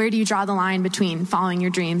 Like, where do you draw the line between following your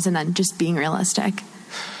dreams and then just being realistic?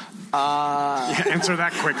 Answer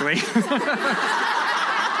that quickly.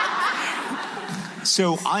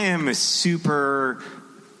 So I am a super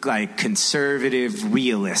conservative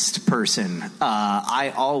realist person.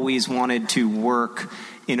 I always wanted to work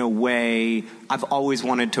in a way, I've always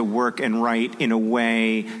wanted to work and write in a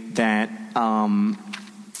way that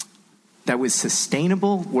that was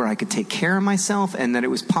sustainable, where I could take care of myself, and that it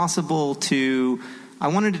was possible to, I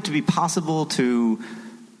wanted it to be possible to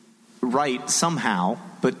write somehow,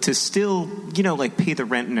 but to still, pay the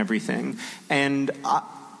rent and everything. And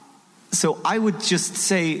so I would just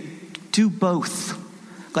say, do both.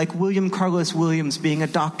 Like William Carlos Williams being a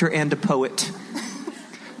doctor and a poet.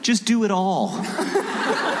 Just do it all.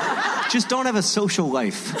 Just don't have a social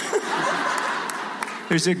life.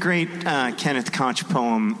 There's a great Kenneth Koch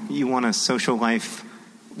poem, You Want a Social Life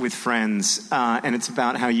with Friends, and it's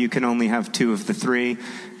about how you can only have two of the three.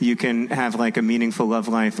 You can have a meaningful love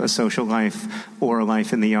life, a social life, or a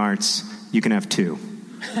life in the arts. You can have two.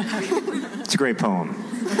 It's a great poem.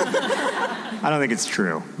 I don't think it's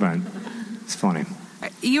true, but it's funny.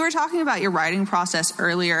 You were talking about your writing process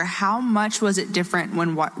earlier. How much was it different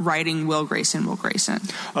when writing Will Grayson, Will Grayson?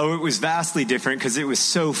 Oh, it was vastly different because it was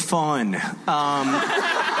so fun.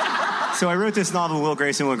 So I wrote this novel, Will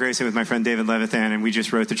Grayson, with my friend David Levithan, and we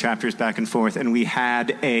just wrote the chapters back and forth, and we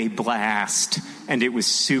had a blast. And it was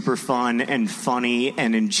super fun and funny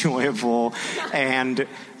and enjoyable. And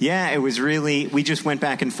yeah, it was really, we just went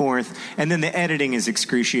back and forth. And then the editing is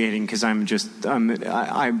excruciating because I'm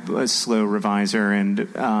a slow reviser,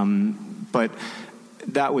 and but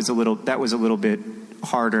that was a little bit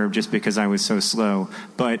harder just because I was so slow,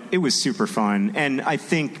 but it was super fun. And I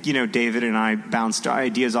think, David and I bounced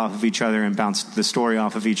ideas off of each other and bounced the story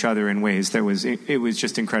off of each other in ways that it was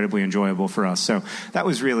just incredibly enjoyable for us. So that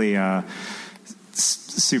was really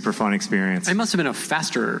super fun experience. It must have been a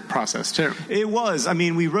faster process too. It was. I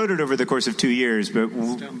mean, we wrote it over the course of 2 years, but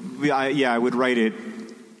I would write it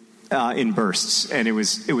in bursts, and it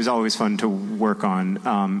was always fun to work on.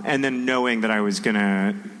 And then knowing that I was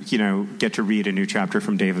gonna, get to read a new chapter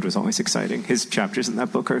from David was always exciting. His chapters in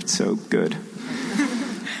that book are so good.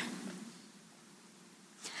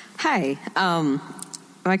 Hi.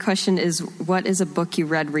 My question is, what is a book you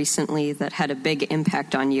read recently that had a big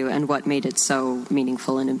impact on you, and what made it so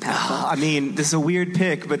meaningful and impactful? I mean, this is a weird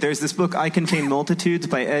pick, but there's this book, I Contain Multitudes,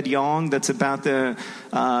 by Ed Yong, that's about the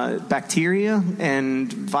bacteria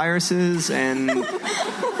and viruses, and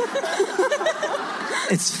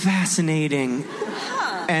it's fascinating.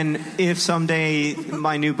 And if someday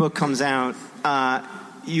my new book comes out,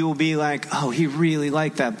 you'll be like, oh, he really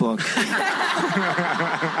liked that book.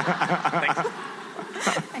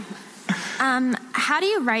 How do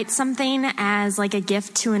you write something as a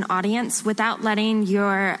gift to an audience without letting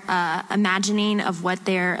your imagining of what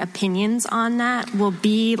their opinions on that will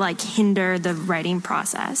be hinder the writing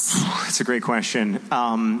process? That's a great question.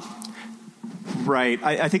 Right.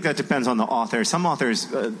 I think that depends on the author. Some authors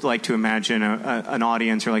like to imagine an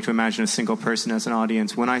audience, or like to imagine a single person as an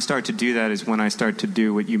audience. When I start to do that is when I start to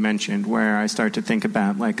do what you mentioned, where I start to think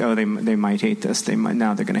about they might hate this.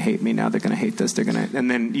 Now they're going to hate me. Now they're going to hate this. And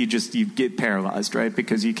then you get paralyzed, right?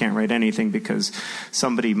 Because you can't write anything because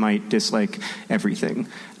somebody might dislike everything.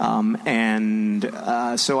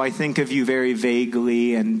 So I think of you very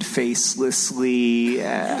vaguely and facelessly,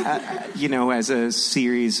 as a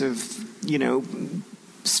series of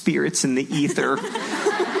spirits in the ether,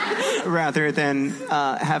 rather than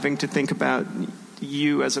having to think about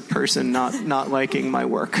you as a person not liking my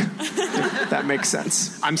work. If that makes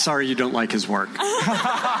sense. I'm sorry you don't like his work. You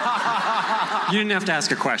didn't have to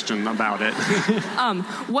ask a question about it.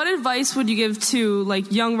 What advice would you give to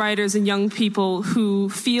young writers and young people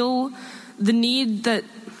who feel the need that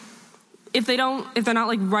if they're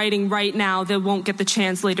not writing right now, they won't get the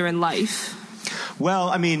chance later in life? Well,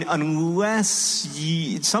 I mean,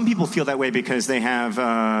 some people feel that way because they have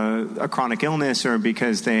a chronic illness, or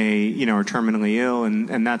because they, are terminally ill,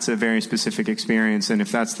 and that's a very specific experience. And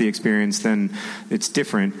if that's the experience, then it's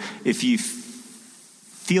different. If you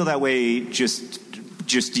feel that way, just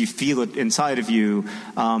you feel it inside of you,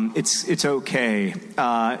 it's okay.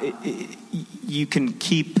 You can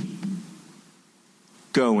keep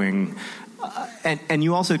going. And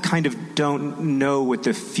you also kind of don't know what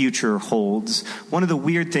the future holds. One of the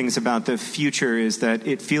weird things about the future is that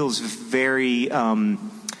it feels very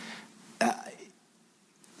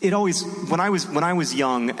when I was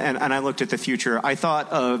young and I looked at the future, I thought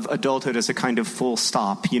of adulthood as a kind of full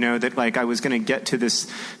stop, that like I was going to get to this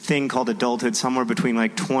thing called adulthood somewhere between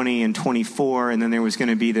like 20 and 24, and then there was going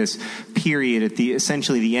to be this period at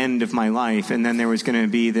essentially the end of my life, and then there was going to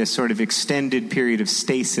be this sort of extended period of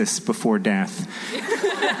stasis before death.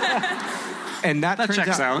 And that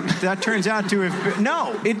checks out. That turns out to have been,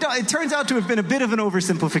 it turns out to have been a bit of an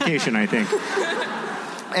oversimplification, I think.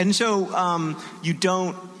 And so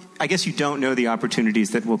I guess you don't know the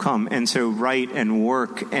opportunities that will come. And so write and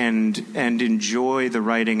work and enjoy the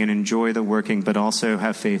writing and enjoy the working, but also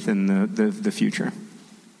have faith in the future.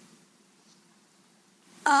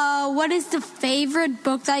 What is the favorite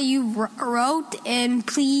book that you wrote? And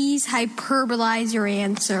please hyperbolize your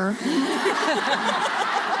answer.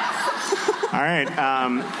 All right.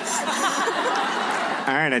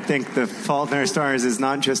 I think The Fault in Our Stars is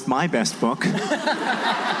not just my best book.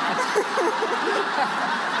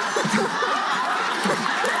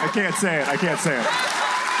 I can't say it.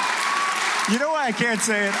 You know why I can't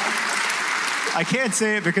say it? I can't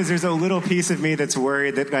say it because there's a little piece of me that's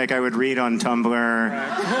worried that like I would read on Tumblr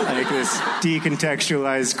like this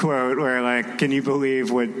decontextualized quote where like, can you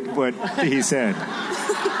believe what he said?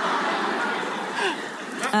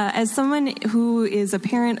 As someone who is a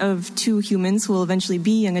parent of 2 humans who will eventually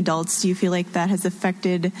be young adults, do you feel like that has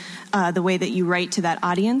affected the way that you write to that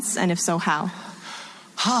audience? And if so, how?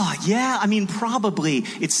 Yeah, I mean, probably.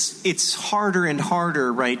 It's harder and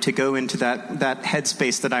harder, right, to go into that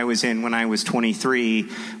headspace that I was in when I was 23,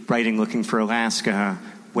 writing Looking for Alaska,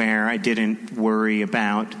 where I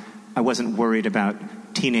wasn't worried about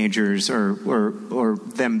teenagers or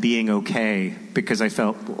them being okay, because I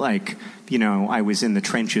felt like, I was in the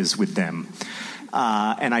trenches with them.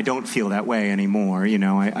 And I don't feel that way anymore.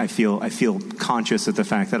 I feel conscious of the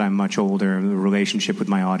fact that I'm much older. The relationship with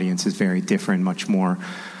my audience is very different, much more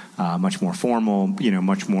formal.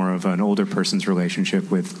 Much more of an older person's relationship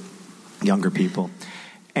with younger people.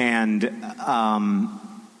 And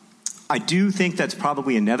I do think that's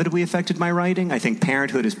probably inevitably affected my writing. I think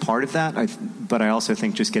parenthood is part of that, but I also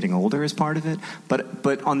think just getting older is part of it.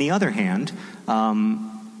 But on the other hand,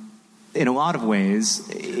 in a lot of ways,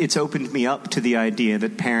 it's opened me up to the idea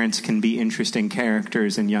that parents can be interesting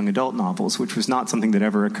characters in young adult novels, which was not something that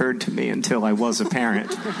ever occurred to me until I was a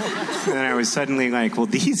parent. And I was suddenly like, well,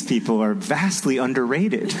 these people are vastly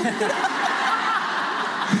underrated.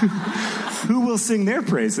 Who will sing their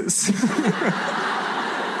praises?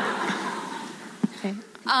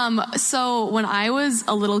 So when I was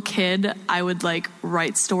a little kid, I would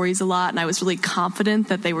write stories a lot, and I was really confident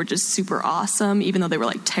that they were just super awesome, even though they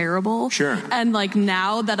were terrible. Sure. And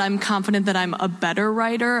now that I'm confident that I'm a better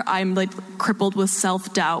writer, I'm crippled with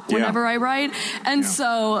self-doubt whenever I write. And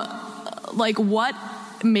so what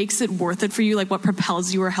makes it worth it for you? What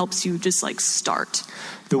propels you or helps you just start?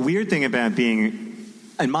 The weird thing about being,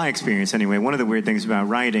 in my experience anyway, one of the weird things about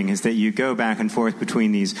writing is that you go back and forth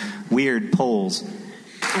between these weird poles.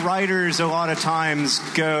 Writers a lot of times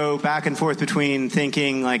go back and forth between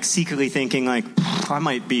secretly thinking I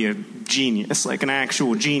might be a genius, an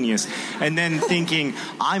actual genius, and then thinking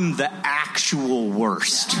I'm the actual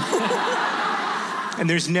worst. And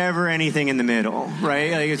there's never anything in the middle,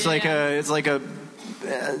 right? It's like a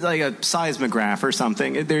seismograph or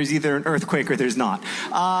something. There's either an earthquake or there's not.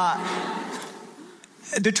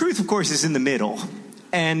 The truth, of course, is in the middle.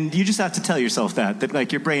 And you just have to tell yourself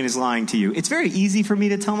that your brain is lying to you. It's very easy for me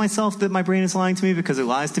to tell myself that my brain is lying to me because it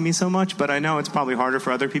lies to me so much, but I know it's probably harder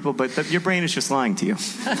for other people, but your brain is just lying to you.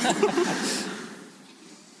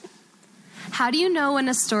 How do you know when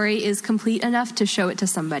a story is complete enough to show it to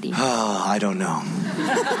somebody? Oh, I don't know.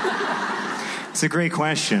 It's a great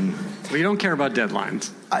question. Well, you don't care about deadlines.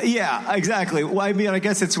 Yeah, exactly. Well, I mean, I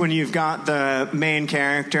guess it's when you've got the main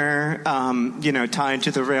character, tied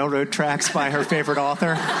to the railroad tracks by her favorite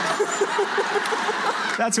author.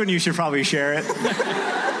 That's when you should probably share it.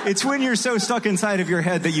 It's when you're so stuck inside of your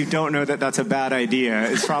head that you don't know that that's a bad idea.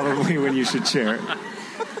 It's probably when you should share it.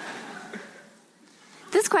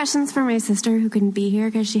 This question's for my sister who couldn't be here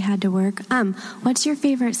because she had to work. What's your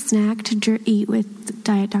favorite snack to eat with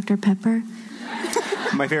Diet Dr. Pepper?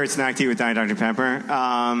 My favorite snack to eat with Diet Dr. Pepper?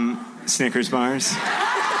 Snickers bars.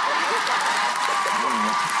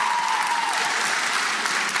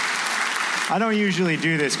 I don't usually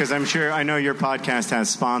do this because I know your podcast has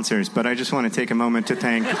sponsors, but I just want to take a moment to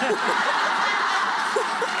thank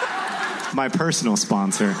my personal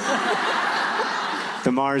sponsor,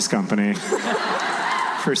 the Mars Company,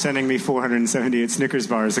 for sending me 478 Snickers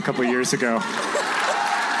bars a couple years ago.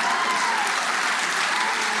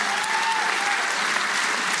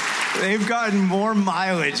 They've gotten more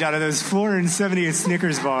mileage out of those 478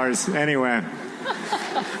 Snickers bars. Anyway.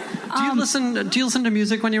 Do you listen to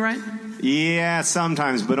music when you write? Yeah,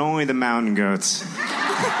 sometimes, but only the Mountain Goats.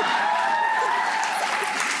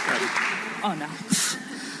 Oh, no.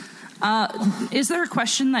 Is there a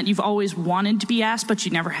question that you've always wanted to be asked, but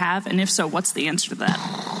you never have? And if so, what's the answer to that?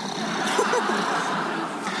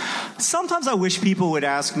 Sometimes I wish people would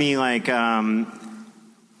ask me, like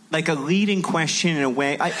a leading question in a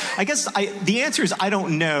way. I guess the answer is I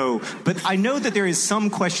don't know, but I know that there is some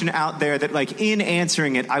question out there that, like, in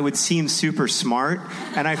answering it, I would seem super smart.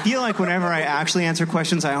 And I feel like whenever I actually answer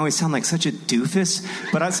questions, I always sound like such a doofus.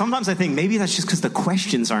 But sometimes I think maybe that's just because the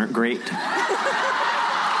questions aren't great.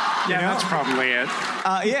 Yeah, that's probably it.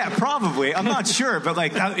 Yeah, probably. I'm not sure, but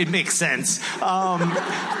it makes sense.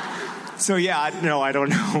 So yeah, no, I don't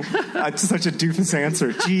know. That's such a doofus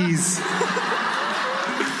answer. Jeez.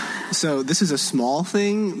 So this is a small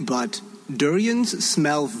thing, but durians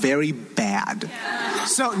smell very bad.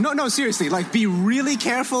 So no, seriously, be really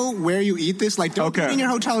careful where you eat this. Don't eat in your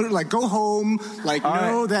hotel room. Go home.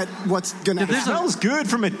 Know that what's gonna happen. It smells good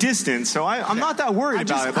from a distance, so I'm not that worried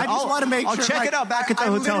about it. I just want to make sure. I'll check it out back at the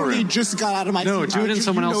hotel room. I literally just got out of my. No, do it in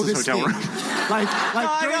someone else's hotel room.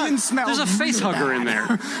 Durian smell. There's a face hugger bad. in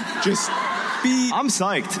there. I'm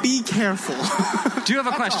psyched. Be careful. Do you have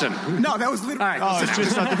a question? No, that was literally. All right, it's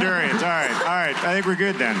just not the durians. All right. I think we're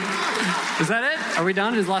good then. Is that it? Are we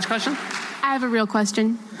done? Is the last question? I have a real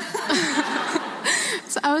question.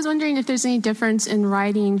 So I was wondering if there's any difference in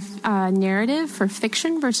writing narrative for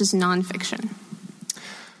fiction versus nonfiction.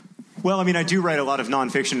 Well, I do write a lot of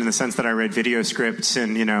nonfiction in the sense that I read video scripts,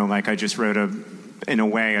 and I just wrote in a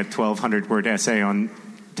way a 1,200-word essay on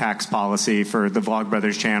tax policy for the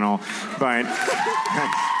Vlogbrothers channel, but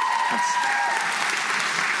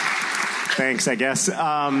thanks, I guess.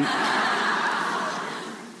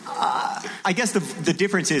 I guess the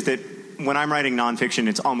difference is that when I'm writing nonfiction,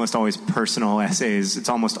 it's almost always personal essays. It's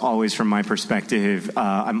almost always from my perspective.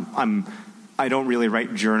 I don't really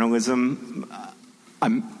write journalism.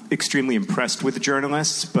 I'm extremely impressed with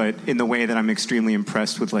journalists, but in the way that I'm extremely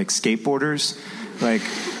impressed with skateboarders. I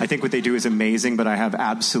think what they do is amazing, but I have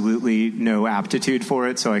absolutely no aptitude for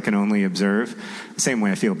it, so I can only observe. Same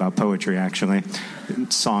way I feel about poetry, actually.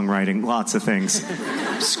 Songwriting, lots of things.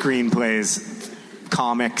 Screenplays,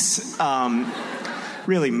 comics,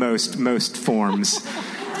 really most forms.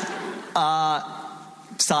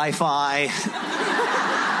 Sci-fi,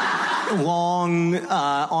 long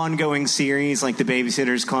ongoing series like The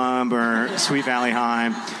Babysitter's Club or Sweet Valley High.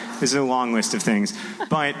 There's a long list of things.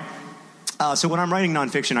 But so when I'm writing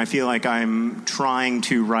nonfiction, I feel like I'm trying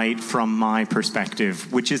to write from my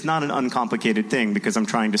perspective, which is not an uncomplicated thing because I'm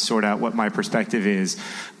trying to sort out what my perspective is.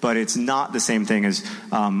 But it's not the same thing as,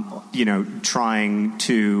 trying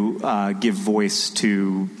to give voice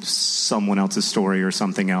to someone else's story or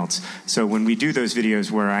something else. So when we do those videos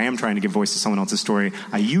where I am trying to give voice to someone else's story,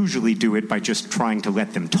 I usually do it by just trying to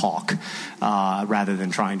let them talk rather than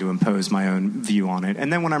trying to impose my own view on it.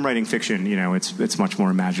 And then when I'm writing fiction, it's much more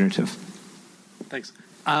imaginative. Thanks.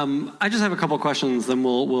 I just have a couple questions, then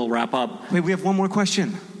we'll wrap up. Wait, we have one more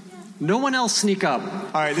question. No one else sneak up.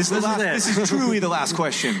 All right, this is truly the last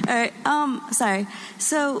question. All right, sorry.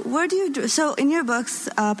 So where do you? So in your books,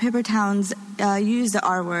 Paper Towns, you use the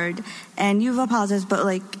R word, and you've apologized,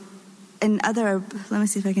 but in other, let me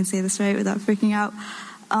see if I can say this right without freaking out.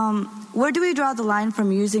 Where do we draw the line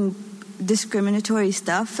from using discriminatory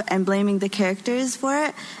stuff and blaming the characters for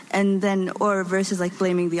it, and then versus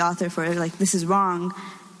blaming the author for it, this is wrong?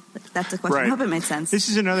 That's the question. Right. I hope it made sense. This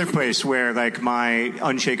is another place where my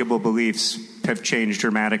unshakable beliefs have changed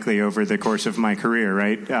dramatically over the course of my career,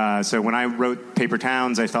 right? So when I wrote Paper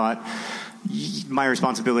Towns, I thought my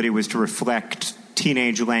responsibility was to reflect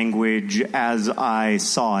teenage language as I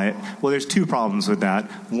saw it. Well, there's two problems with that.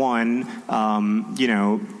 One,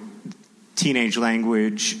 teenage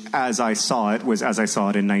language as I saw it was as I saw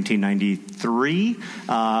it in 1993,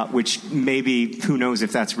 which maybe, who knows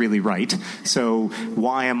if that's really right. So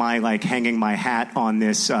why am I hanging my hat on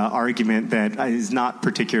this argument that is not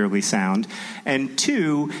particularly sound? And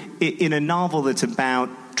two, in a novel that's about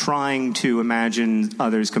trying to imagine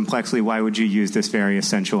others complexly, why would you use this very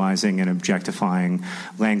essentializing and objectifying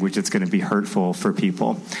language that's going to be hurtful for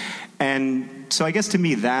people? And so I guess to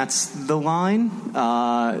me that's the line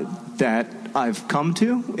that I've come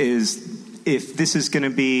to, is if this is going to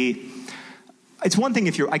be, it's one thing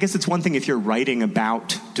if you're writing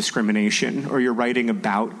about discrimination or you're writing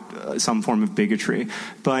about some form of bigotry,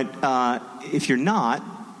 but if you're not,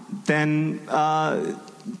 then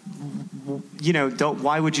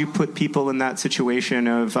why would you put people in that situation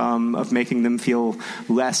of making them feel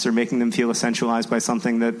less or making them feel essentialized by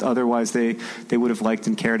something that otherwise they would have liked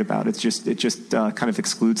and cared about? It just kind of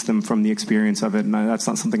excludes them from the experience of it, and that's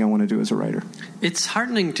not something I want to do as a writer. It's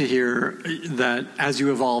heartening to hear that as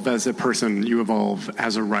you evolve as a person, you evolve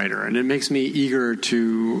as a writer, and it makes me eager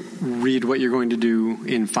to read what you're going to do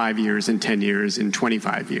in 5 years, in 10 years, in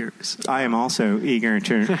 25 years. I am also eager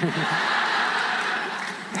to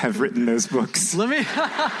have written those books. Let me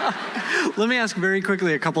ask very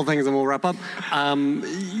quickly a couple things and we'll wrap up.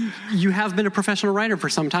 You have been a professional writer for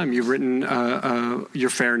some time. You've written your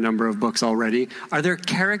fair number of books already. Are there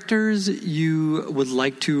characters you would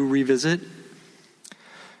like to revisit?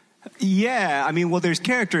 Yeah, there's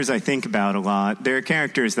characters I think about a lot. There are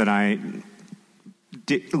characters that I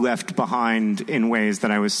left behind in ways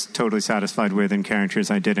that I was totally satisfied with and characters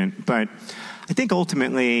I didn't. But I think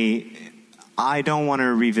ultimately I don't want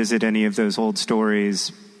to revisit any of those old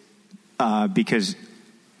stories because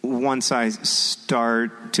once I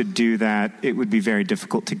start to do that, it would be very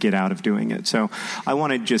difficult to get out of doing it. So I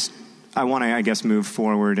want to, I guess, move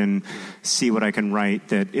forward and see what I can write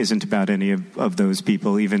that isn't about any of those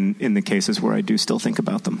people, even in the cases where I do still think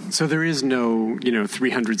about them. So there is no,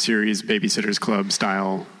 300 series Babysitter's Club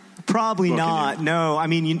style? Probably not. No.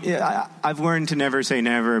 I've learned to never say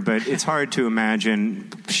never, but it's hard to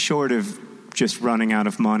imagine, short of just running out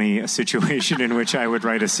of money, a situation in which I would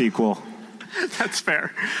write a sequel. That's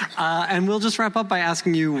fair. And we'll just wrap up by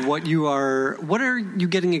asking you what are you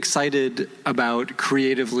getting excited about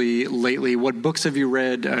creatively lately? What books have you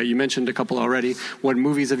read? You mentioned a couple already. What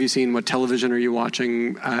movies have you seen? What television are you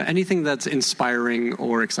watching? Anything that's inspiring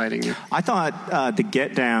or exciting you? I thought The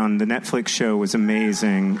Get Down, the Netflix show, was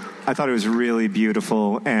amazing. I thought it was really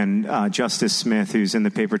beautiful. And Justice Smith, who's in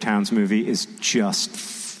the Paper Towns movie, is just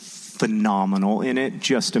phenomenal in it.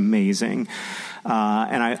 Just amazing.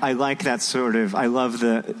 And I like that I love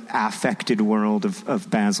the affected world of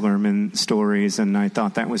Baz Luhrmann stories, and I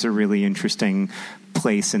thought that was a really interesting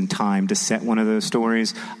place and time to set one of those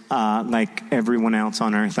stories. Like everyone else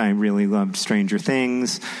on Earth, I really loved Stranger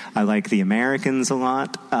Things. I like The Americans a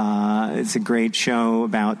lot. It's a great show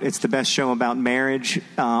it's the best show about marriage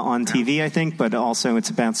on TV, I think, but also it's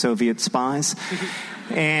about Soviet spies.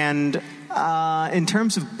 And in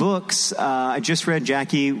terms of books, I just read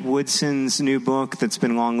Jackie Woodson's new book that's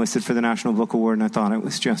been longlisted for the National Book Award, and I thought it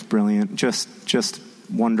was just brilliant, just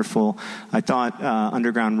wonderful. I thought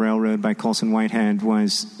Underground Railroad by Colson Whitehead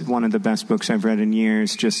was one of the best books I've read in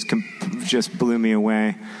years. Just blew me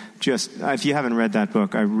away. If you haven't read that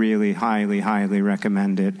book, I really highly, highly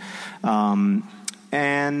recommend it.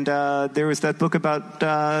 And there was that book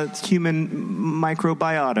about human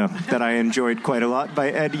microbiota that I enjoyed quite a lot by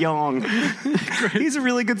Ed Yong. He's a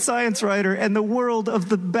really good science writer, and the world of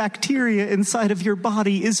the bacteria inside of your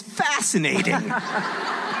body is fascinating.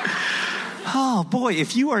 Oh, boy,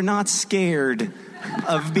 if you are not scared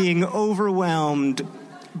of being overwhelmed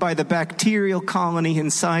by the bacterial colony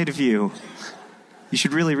inside of you, you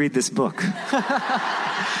should really read this book.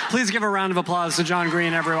 Please give a round of applause to John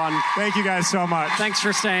Green, everyone. Thank you guys so much. Thanks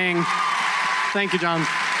for staying. Thank you, John.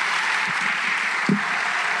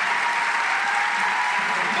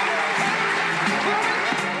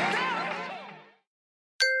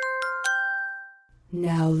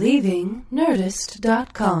 Now leaving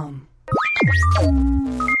Nerdist.com.